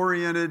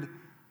feeling-oriented,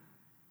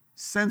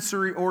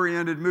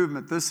 sensory-oriented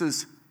movement.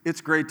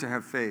 It's great to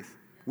have faith.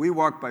 We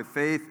walk by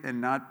faith and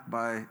not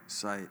by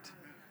sight.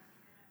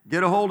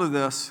 Get a hold of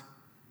this.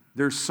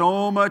 There's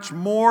so much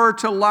more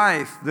to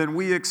life than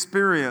we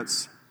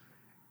experience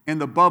in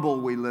the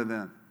bubble we live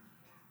in.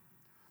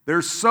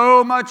 There's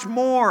so much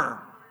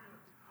more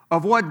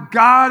of what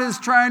God is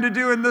trying to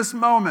do in this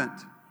moment.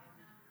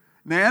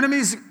 The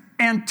enemy's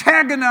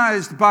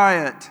antagonized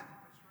by it.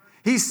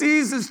 He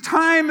sees his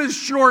time is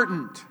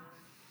shortened.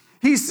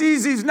 He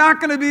sees he's not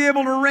going to be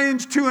able to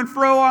range to and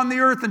fro on the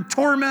earth and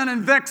torment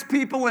and vex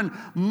people and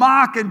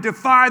mock and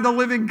defy the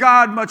living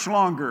God much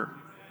longer.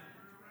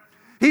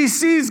 He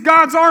sees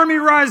God's army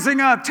rising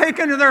up,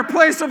 taken to their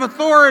place of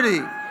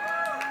authority.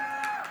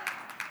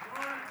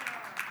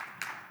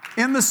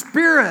 In the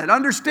Spirit,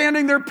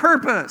 understanding their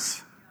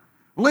purpose.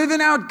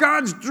 Living out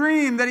God's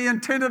dream that He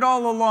intended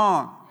all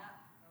along.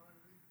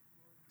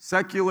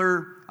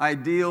 Secular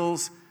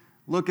ideals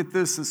look at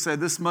this and say,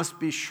 this must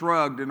be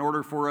shrugged in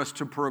order for us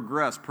to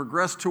progress.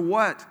 Progress to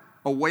what?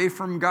 Away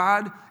from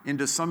God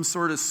into some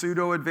sort of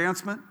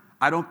pseudo-advancement?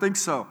 I don't think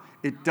so.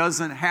 It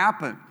doesn't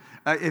happen.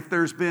 If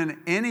there's been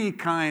any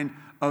kind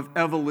of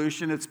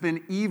evolution, it's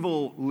been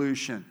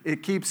evolution.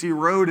 It keeps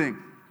eroding.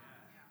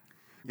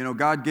 You know,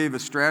 God gave a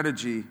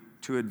strategy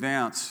to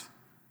advance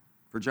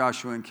for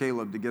Joshua and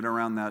Caleb to get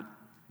around that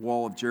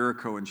wall of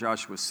Jericho in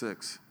Joshua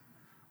 6.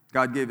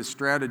 God gave a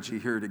strategy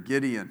here to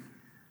Gideon.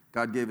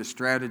 God gave a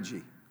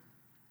strategy.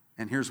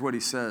 And here's what He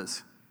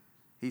says.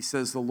 He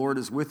says, the Lord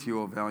is with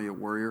you, O valiant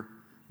warrior.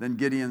 Then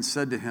Gideon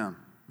said to him,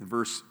 in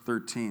verse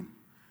 13,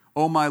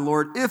 O my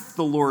Lord, if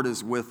the Lord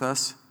is with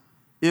us,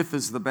 if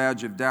is the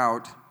badge of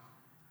doubt,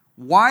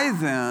 why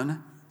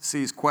then,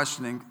 see, he's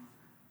questioning.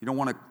 You don't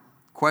want to,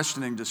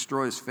 questioning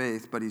destroys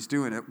faith, but he's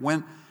doing it.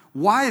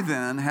 Why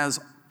then has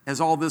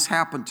all this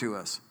happened to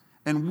us?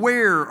 And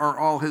where are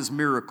all His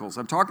miracles?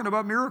 I'm talking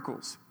about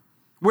miracles.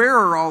 Where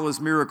are all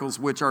His miracles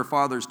which our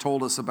fathers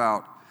told us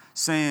about,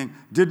 saying,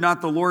 did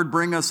not the Lord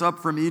bring us up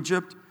from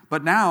Egypt?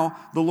 But now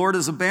the Lord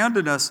has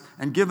abandoned us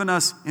and given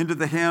us into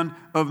the hand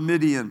of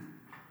Midian.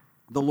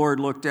 The Lord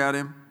looked at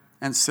him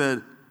and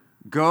said,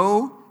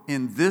 go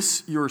in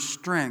this your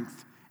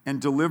strength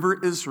and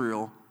deliver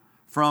Israel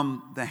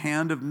from the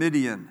hand of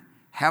Midian.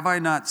 Have I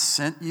not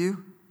sent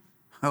you?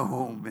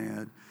 Oh,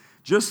 man.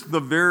 Just the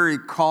very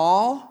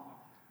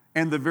call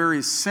and the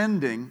very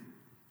sending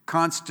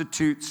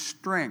constitute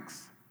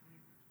strength.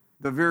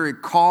 The very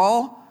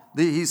call,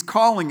 He's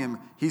calling him.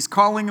 He's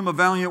calling him a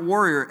valiant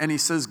warrior, and He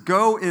says,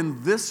 go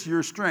in this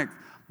your strength.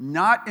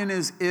 Not in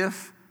his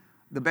if,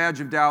 the badge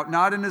of doubt,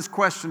 not in his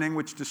questioning,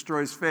 which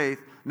destroys faith,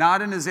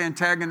 not in his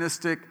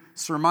antagonistic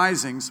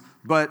surmisings,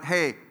 but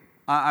hey,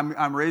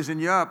 I'm raising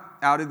you up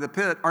out of the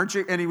pit, aren't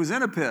you? And he was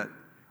in a pit.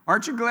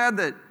 Aren't you glad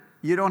that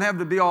you don't have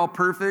to be all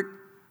perfect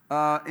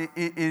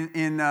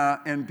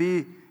and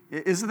be?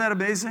 Isn't that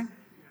amazing?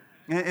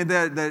 And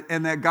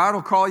that God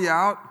will call you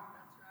out.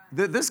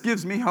 This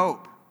gives me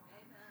hope,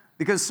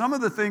 because some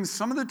of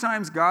the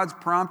times God's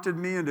prompted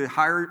me into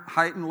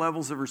heightened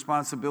levels of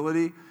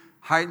responsibility,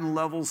 heightened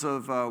levels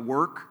of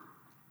work.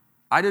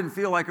 I didn't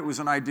feel like it was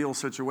an ideal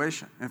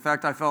situation. In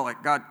fact, I felt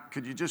like, God,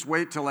 could you just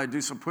wait till I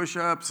do some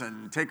push-ups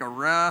and take a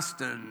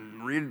rest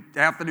and read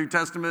half the New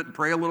Testament and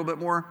pray a little bit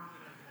more?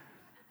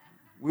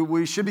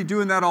 We should be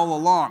doing that all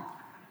along,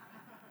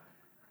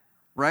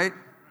 right?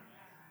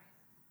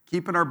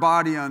 Keeping our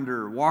body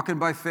under, walking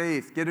by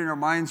faith, getting our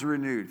minds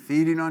renewed,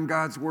 feeding on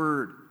God's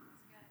Word.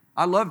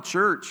 I love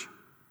church.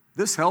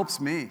 This helps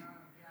me.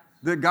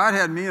 That God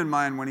had me in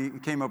mind when He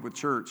came up with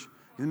church.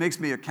 It makes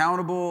me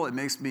accountable. It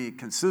makes me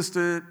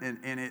consistent.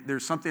 And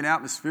there's something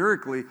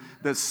atmospherically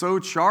that's so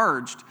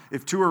charged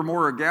if two or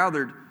more are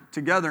gathered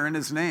together in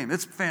His name.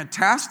 It's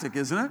fantastic,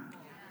 isn't it?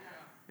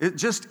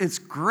 It's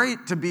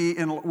great to be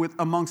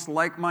amongst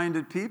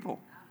like-minded people.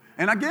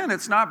 And again,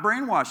 it's not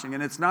brainwashing,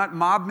 and it's not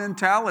mob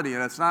mentality,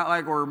 and it's not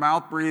like we're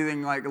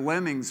mouth-breathing like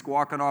lemmings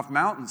walking off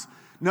mountains.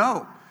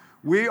 No,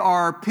 we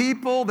are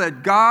people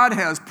that God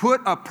has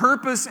put a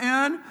purpose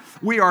in.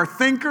 We are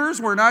thinkers.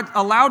 We're not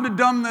allowed to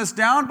dumb this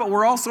down, but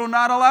we're also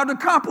not allowed to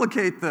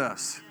complicate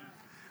this.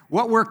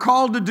 What we're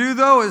called to do,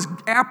 though, is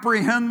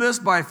apprehend this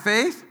by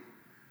faith.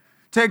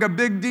 Take a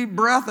big, deep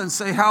breath and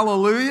say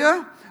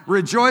hallelujah.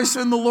 Rejoice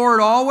in the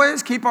Lord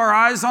always. Keep our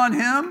eyes on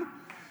Him.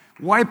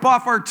 Wipe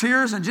off our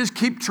tears and just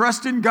keep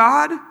trusting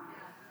God.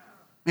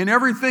 In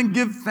everything,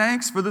 give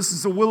thanks, for this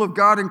is the will of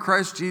God in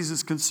Christ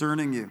Jesus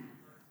concerning you.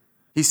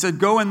 He said,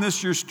 go in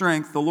this your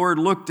strength. The Lord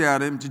looked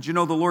at him. Did you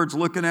know the Lord's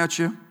looking at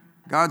you?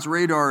 God's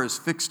radar is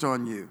fixed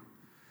on you.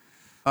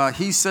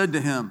 He said to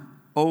him,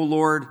 O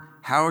Lord,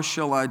 how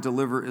shall I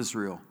deliver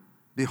Israel?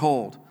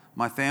 Behold,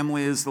 my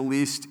family is the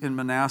least in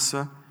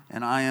Manasseh,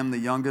 and I am the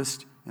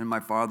youngest in my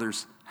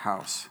father's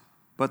house.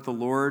 But the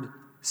Lord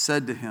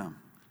said to him,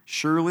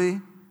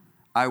 surely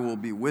I will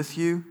be with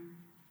you,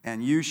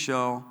 and you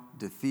shall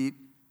defeat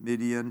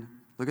Midian.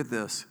 Look at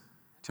this.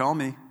 Tell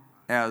me,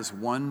 as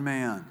one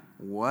man.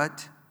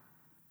 What?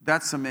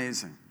 That's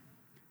amazing.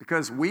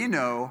 Because we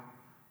know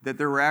that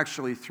there were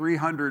actually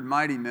 300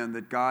 mighty men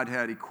that God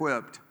had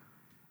equipped,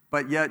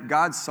 but yet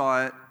God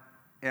saw it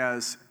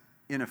as,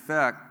 in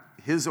effect,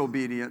 his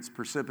obedience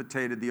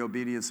precipitated the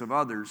obedience of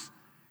others,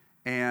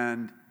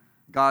 and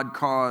God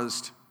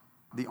caused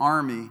the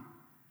army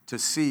to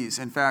cease.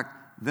 In fact,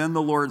 then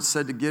the Lord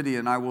said to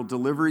Gideon, I will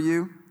deliver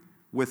you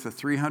with the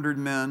 300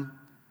 men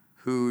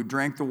who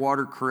drank the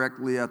water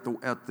correctly at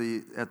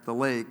the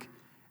lake,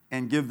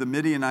 and give the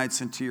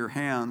Midianites into your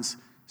hands.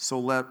 So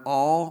let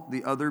all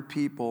the other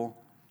people,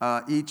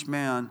 each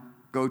man,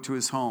 go to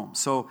his home.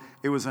 So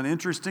it was an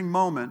interesting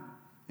moment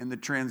in the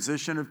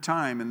transition of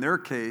time. In their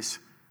case,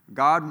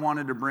 God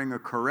wanted to bring a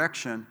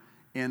correction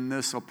in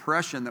this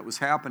oppression that was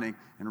happening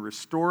and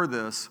restore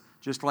this,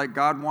 just like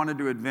God wanted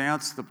to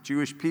advance the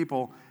Jewish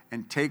people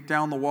and take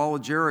down the wall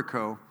of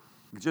Jericho,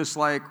 just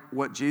like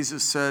what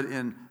Jesus said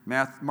in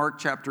Mark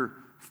chapter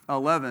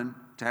 11,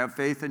 to have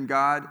faith in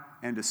God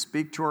and to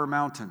speak to our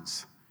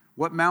mountains.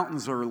 What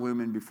mountains are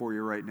looming before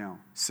you right now?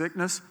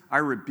 Sickness? I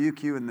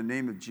rebuke you in the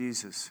name of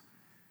Jesus.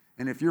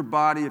 And if your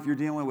body, if you're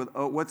dealing with,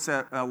 what's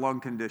that lung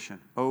condition?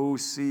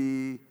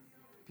 COPD?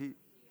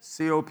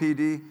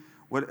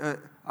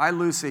 I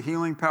loose the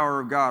healing power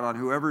of God on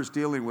whoever's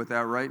dealing with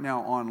that right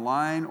now,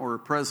 online or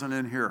present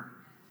in here.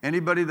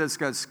 Anybody that's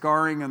got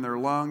scarring in their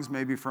lungs,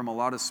 maybe from a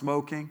lot of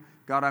smoking,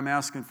 God, I'm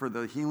asking for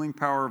the healing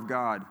power of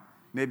God.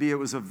 Maybe it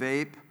was a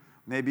vape,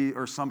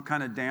 or some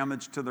kind of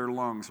damage to their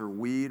lungs, or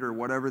weed, or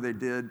whatever they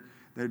did,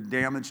 the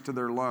damage to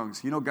their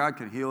lungs. You know God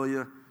can heal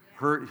you.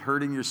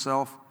 Hurting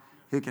yourself,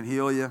 He can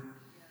heal you.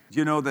 Do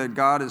you know that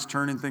God is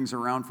turning things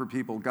around for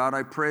people? God,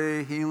 I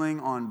pray healing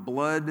on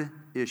blood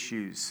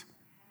issues,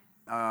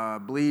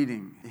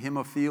 bleeding,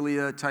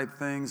 hemophilia type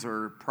things,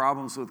 or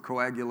problems with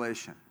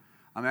coagulation.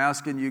 I'm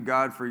asking you,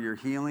 God, for your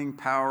healing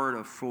power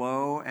to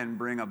flow and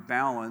bring a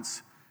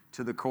balance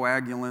to the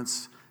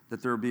coagulants,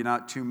 that there would be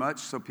not too much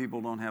so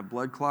people don't have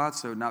blood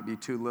clots, there would not be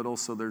too little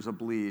so there's a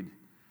bleed.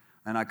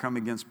 And I come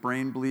against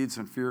brain bleeds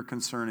and fear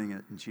concerning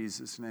it in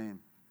Jesus' name.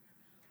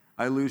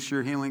 I loose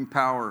your healing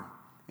power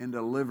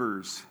into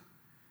livers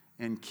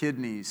and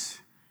kidneys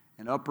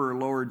and upper and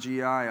lower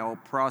GI, all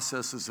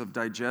processes of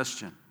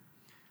digestion.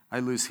 I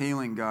loose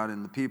healing, God,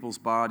 in the people's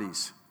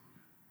bodies.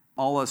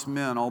 All us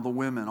men, all the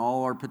women,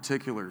 all our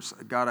particulars.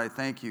 God, I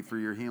thank you for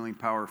your healing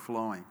power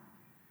flowing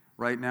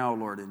right now,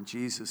 Lord, in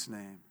Jesus'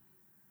 name.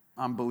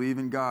 I'm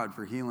believing God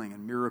for healing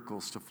and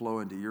miracles to flow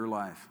into your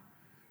life.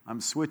 I'm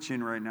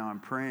switching right now.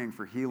 I'm praying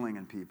for healing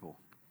in people.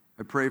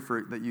 I pray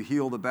for that you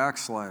heal the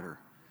backslider.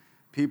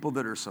 People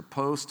that are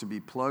supposed to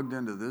be plugged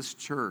into this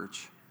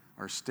church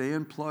are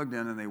staying plugged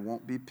in, and they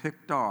won't be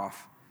picked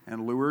off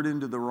and lured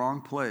into the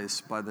wrong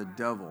place by the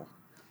devil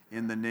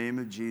in the name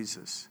of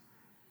Jesus.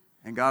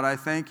 And God, I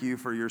thank you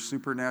for your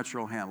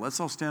supernatural hand. Let's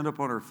all stand up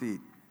on our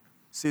feet.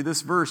 See,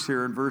 this verse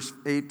here in verse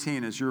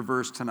 18 is your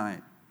verse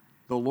tonight.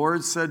 The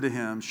Lord said to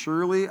him,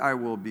 surely I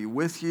will be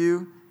with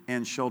you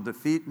and shall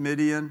defeat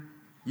Midian.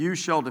 You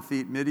shall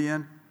defeat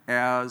Midian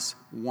as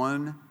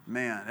one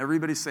man.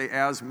 Everybody say,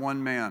 as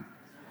one man.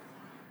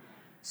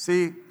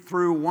 See,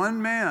 through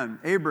one man,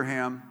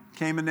 Abraham,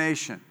 came a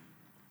nation.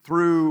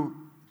 Through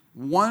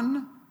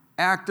one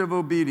act of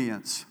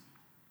obedience.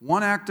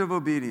 One act of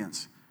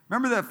obedience.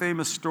 Remember that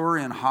famous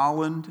story in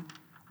Holland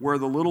where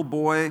the little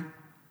boy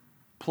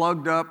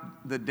plugged up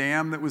the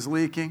dam that was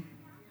leaking?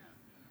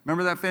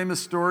 Remember that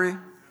famous story?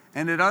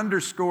 And it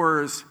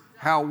underscores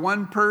how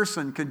one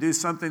person could do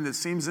something that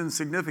seems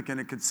insignificant.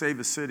 It could save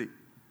a city.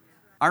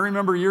 I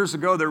remember years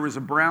ago there was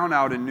a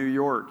brownout in New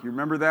York. You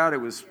remember that?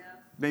 It was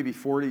maybe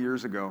 40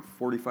 years ago,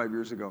 45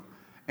 years ago.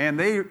 And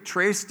they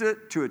traced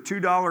it to a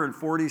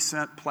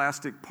 $2.40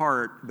 plastic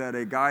part that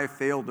a guy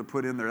failed to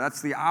put in there.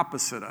 That's the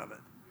opposite of it.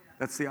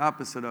 That's the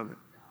opposite of it.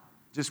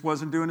 Just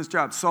wasn't doing his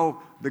job.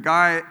 So the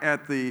guy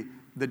at the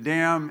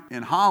dam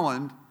in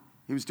Holland,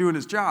 he was doing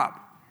his job,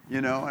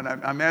 and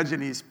I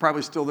imagine he's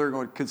probably still there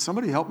going, could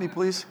somebody help me,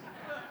 please?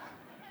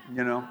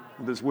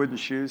 With his wooden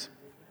shoes.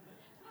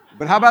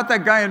 But how about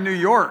that guy in New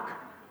York?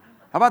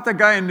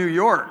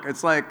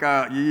 It's like,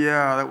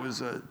 that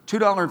was a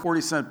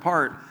 $2.40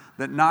 part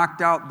that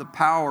knocked out the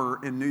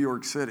power in New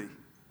York City.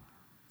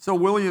 So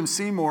William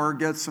Seymour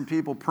gets some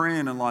people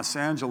praying in Los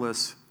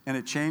Angeles, and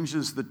it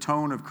changes the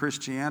tone of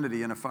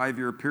Christianity in a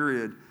 5-year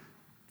period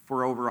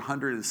for over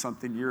 100 and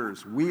something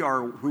years. We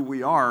are who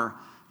we are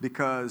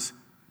because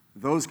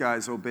those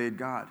guys obeyed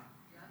God.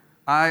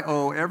 I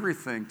owe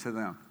everything to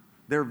them.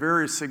 They're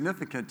very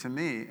significant to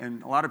me,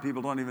 and a lot of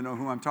people don't even know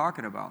who I'm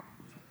talking about.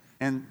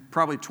 And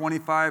probably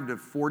 25 to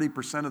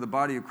 40% of the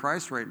body of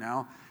Christ right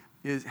now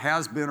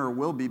has been or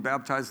will be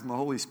baptized in the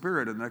Holy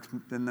Spirit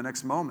in the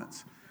next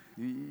moments.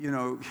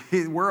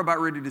 We're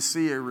about ready to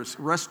see a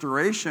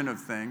restoration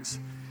of things.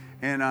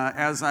 And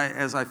as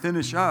I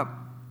finish up,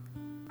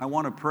 I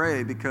want to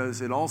pray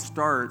because it all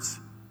starts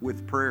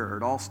with prayer.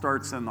 It all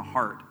starts in the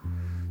heart.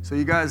 So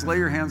you guys lay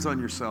your hands on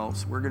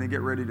yourselves. We're going to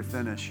get ready to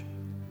finish.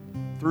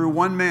 Through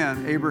one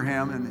man,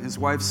 Abraham, and his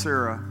wife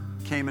Sarah,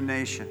 came a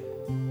nation.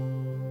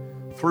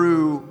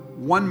 Through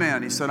one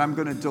man. He said, I'm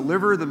going to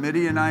deliver the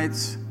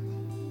Midianites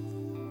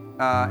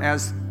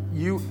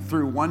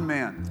through one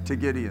man to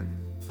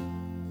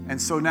Gideon.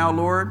 And so now,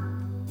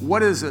 Lord,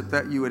 what is it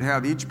that you would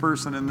have each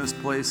person in this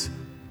place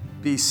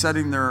be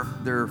setting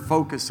their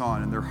focus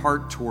on and their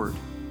heart toward?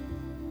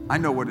 I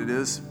know what it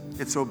is.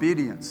 It's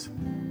obedience.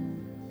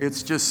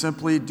 It's just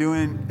simply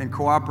doing and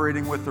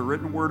cooperating with the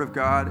written word of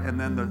God and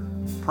then the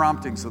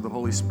promptings of the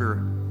Holy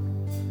Spirit.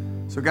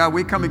 So God,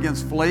 we come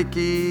against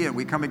flaky, and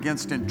we come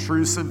against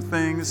intrusive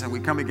things, and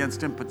we come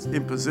against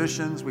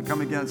impositions. We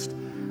come against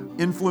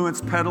influence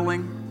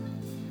peddling.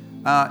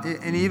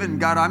 And even,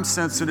 God, I'm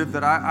sensitive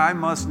that I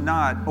must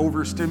not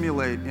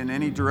overstimulate in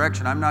any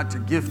direction. I'm not to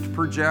gift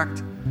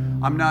project.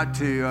 I'm not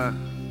the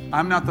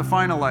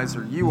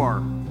finalizer. You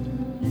are.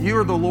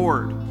 You're the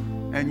Lord,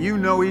 and you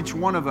know each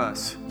one of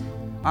us.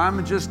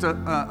 I'm just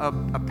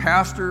a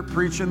pastor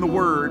preaching the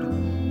word.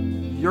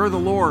 You're the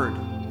Lord,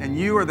 and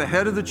you are the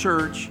head of the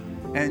church,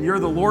 and you're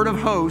the Lord of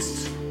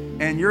hosts,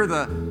 and you're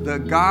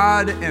the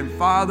God and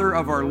Father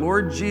of our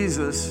Lord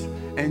Jesus,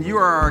 and you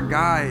are our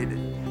guide.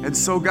 And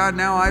so, God,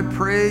 now I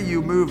pray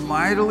you move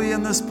mightily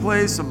in this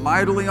place and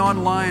mightily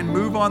online.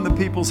 Move on the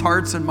people's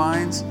hearts and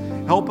minds.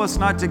 Help us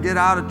not to get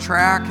out of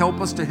track.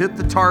 Help us to hit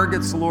the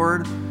targets,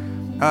 Lord.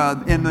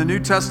 In the New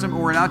Testament,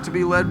 we're not to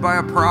be led by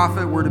a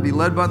prophet. We're to be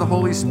led by the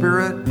Holy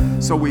Spirit.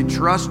 So we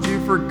trust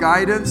you for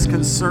guidance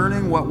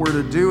concerning what we're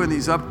to do in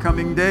these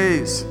upcoming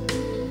days.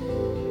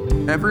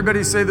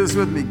 Everybody say this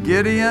with me.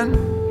 Gideon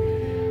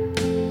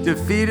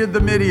defeated the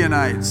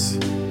Midianites.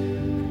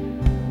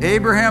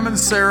 Abraham and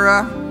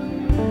Sarah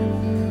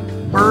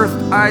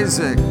birthed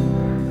Isaac.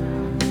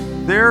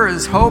 There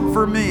is hope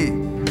for me.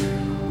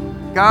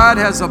 God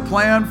has a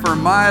plan for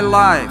my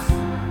life.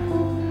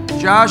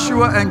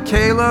 Joshua and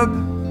Caleb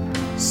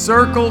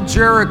circled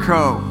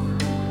Jericho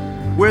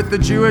with the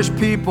Jewish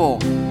people,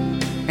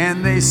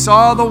 and they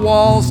saw the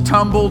walls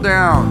tumble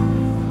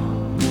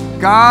down.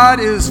 God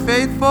is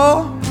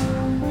faithful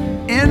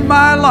in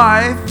my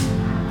life,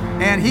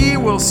 and He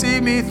will see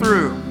me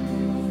through.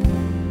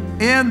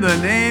 In the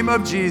name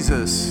of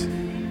Jesus.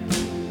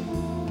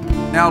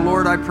 Now,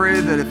 Lord, I pray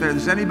that if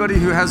there's anybody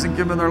who hasn't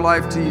given their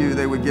life to you,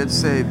 they would get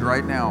saved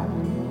right now.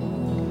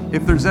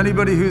 If there's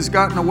anybody who's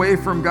gotten away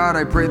from God,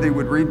 I pray they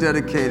would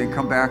rededicate and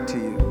come back to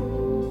you.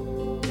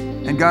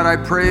 And God, I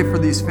pray for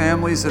these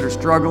families that are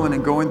struggling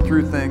and going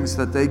through things,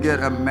 that they get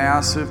a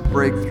massive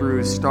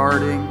breakthrough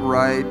starting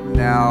right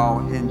now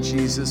in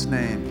Jesus'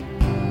 name.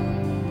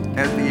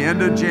 At the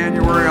end of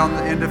January, on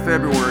the end of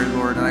February,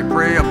 Lord. And I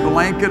pray a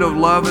blanket of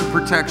love and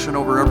protection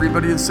over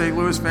everybody in St.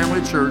 Louis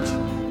Family Church.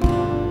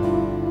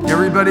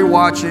 Everybody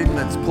watching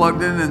that's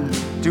plugged in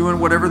and doing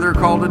whatever they're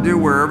called to do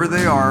wherever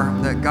they are,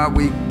 that God,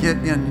 we get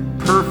in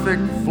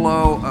perfect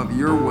flow of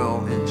your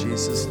will in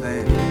Jesus'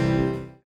 name.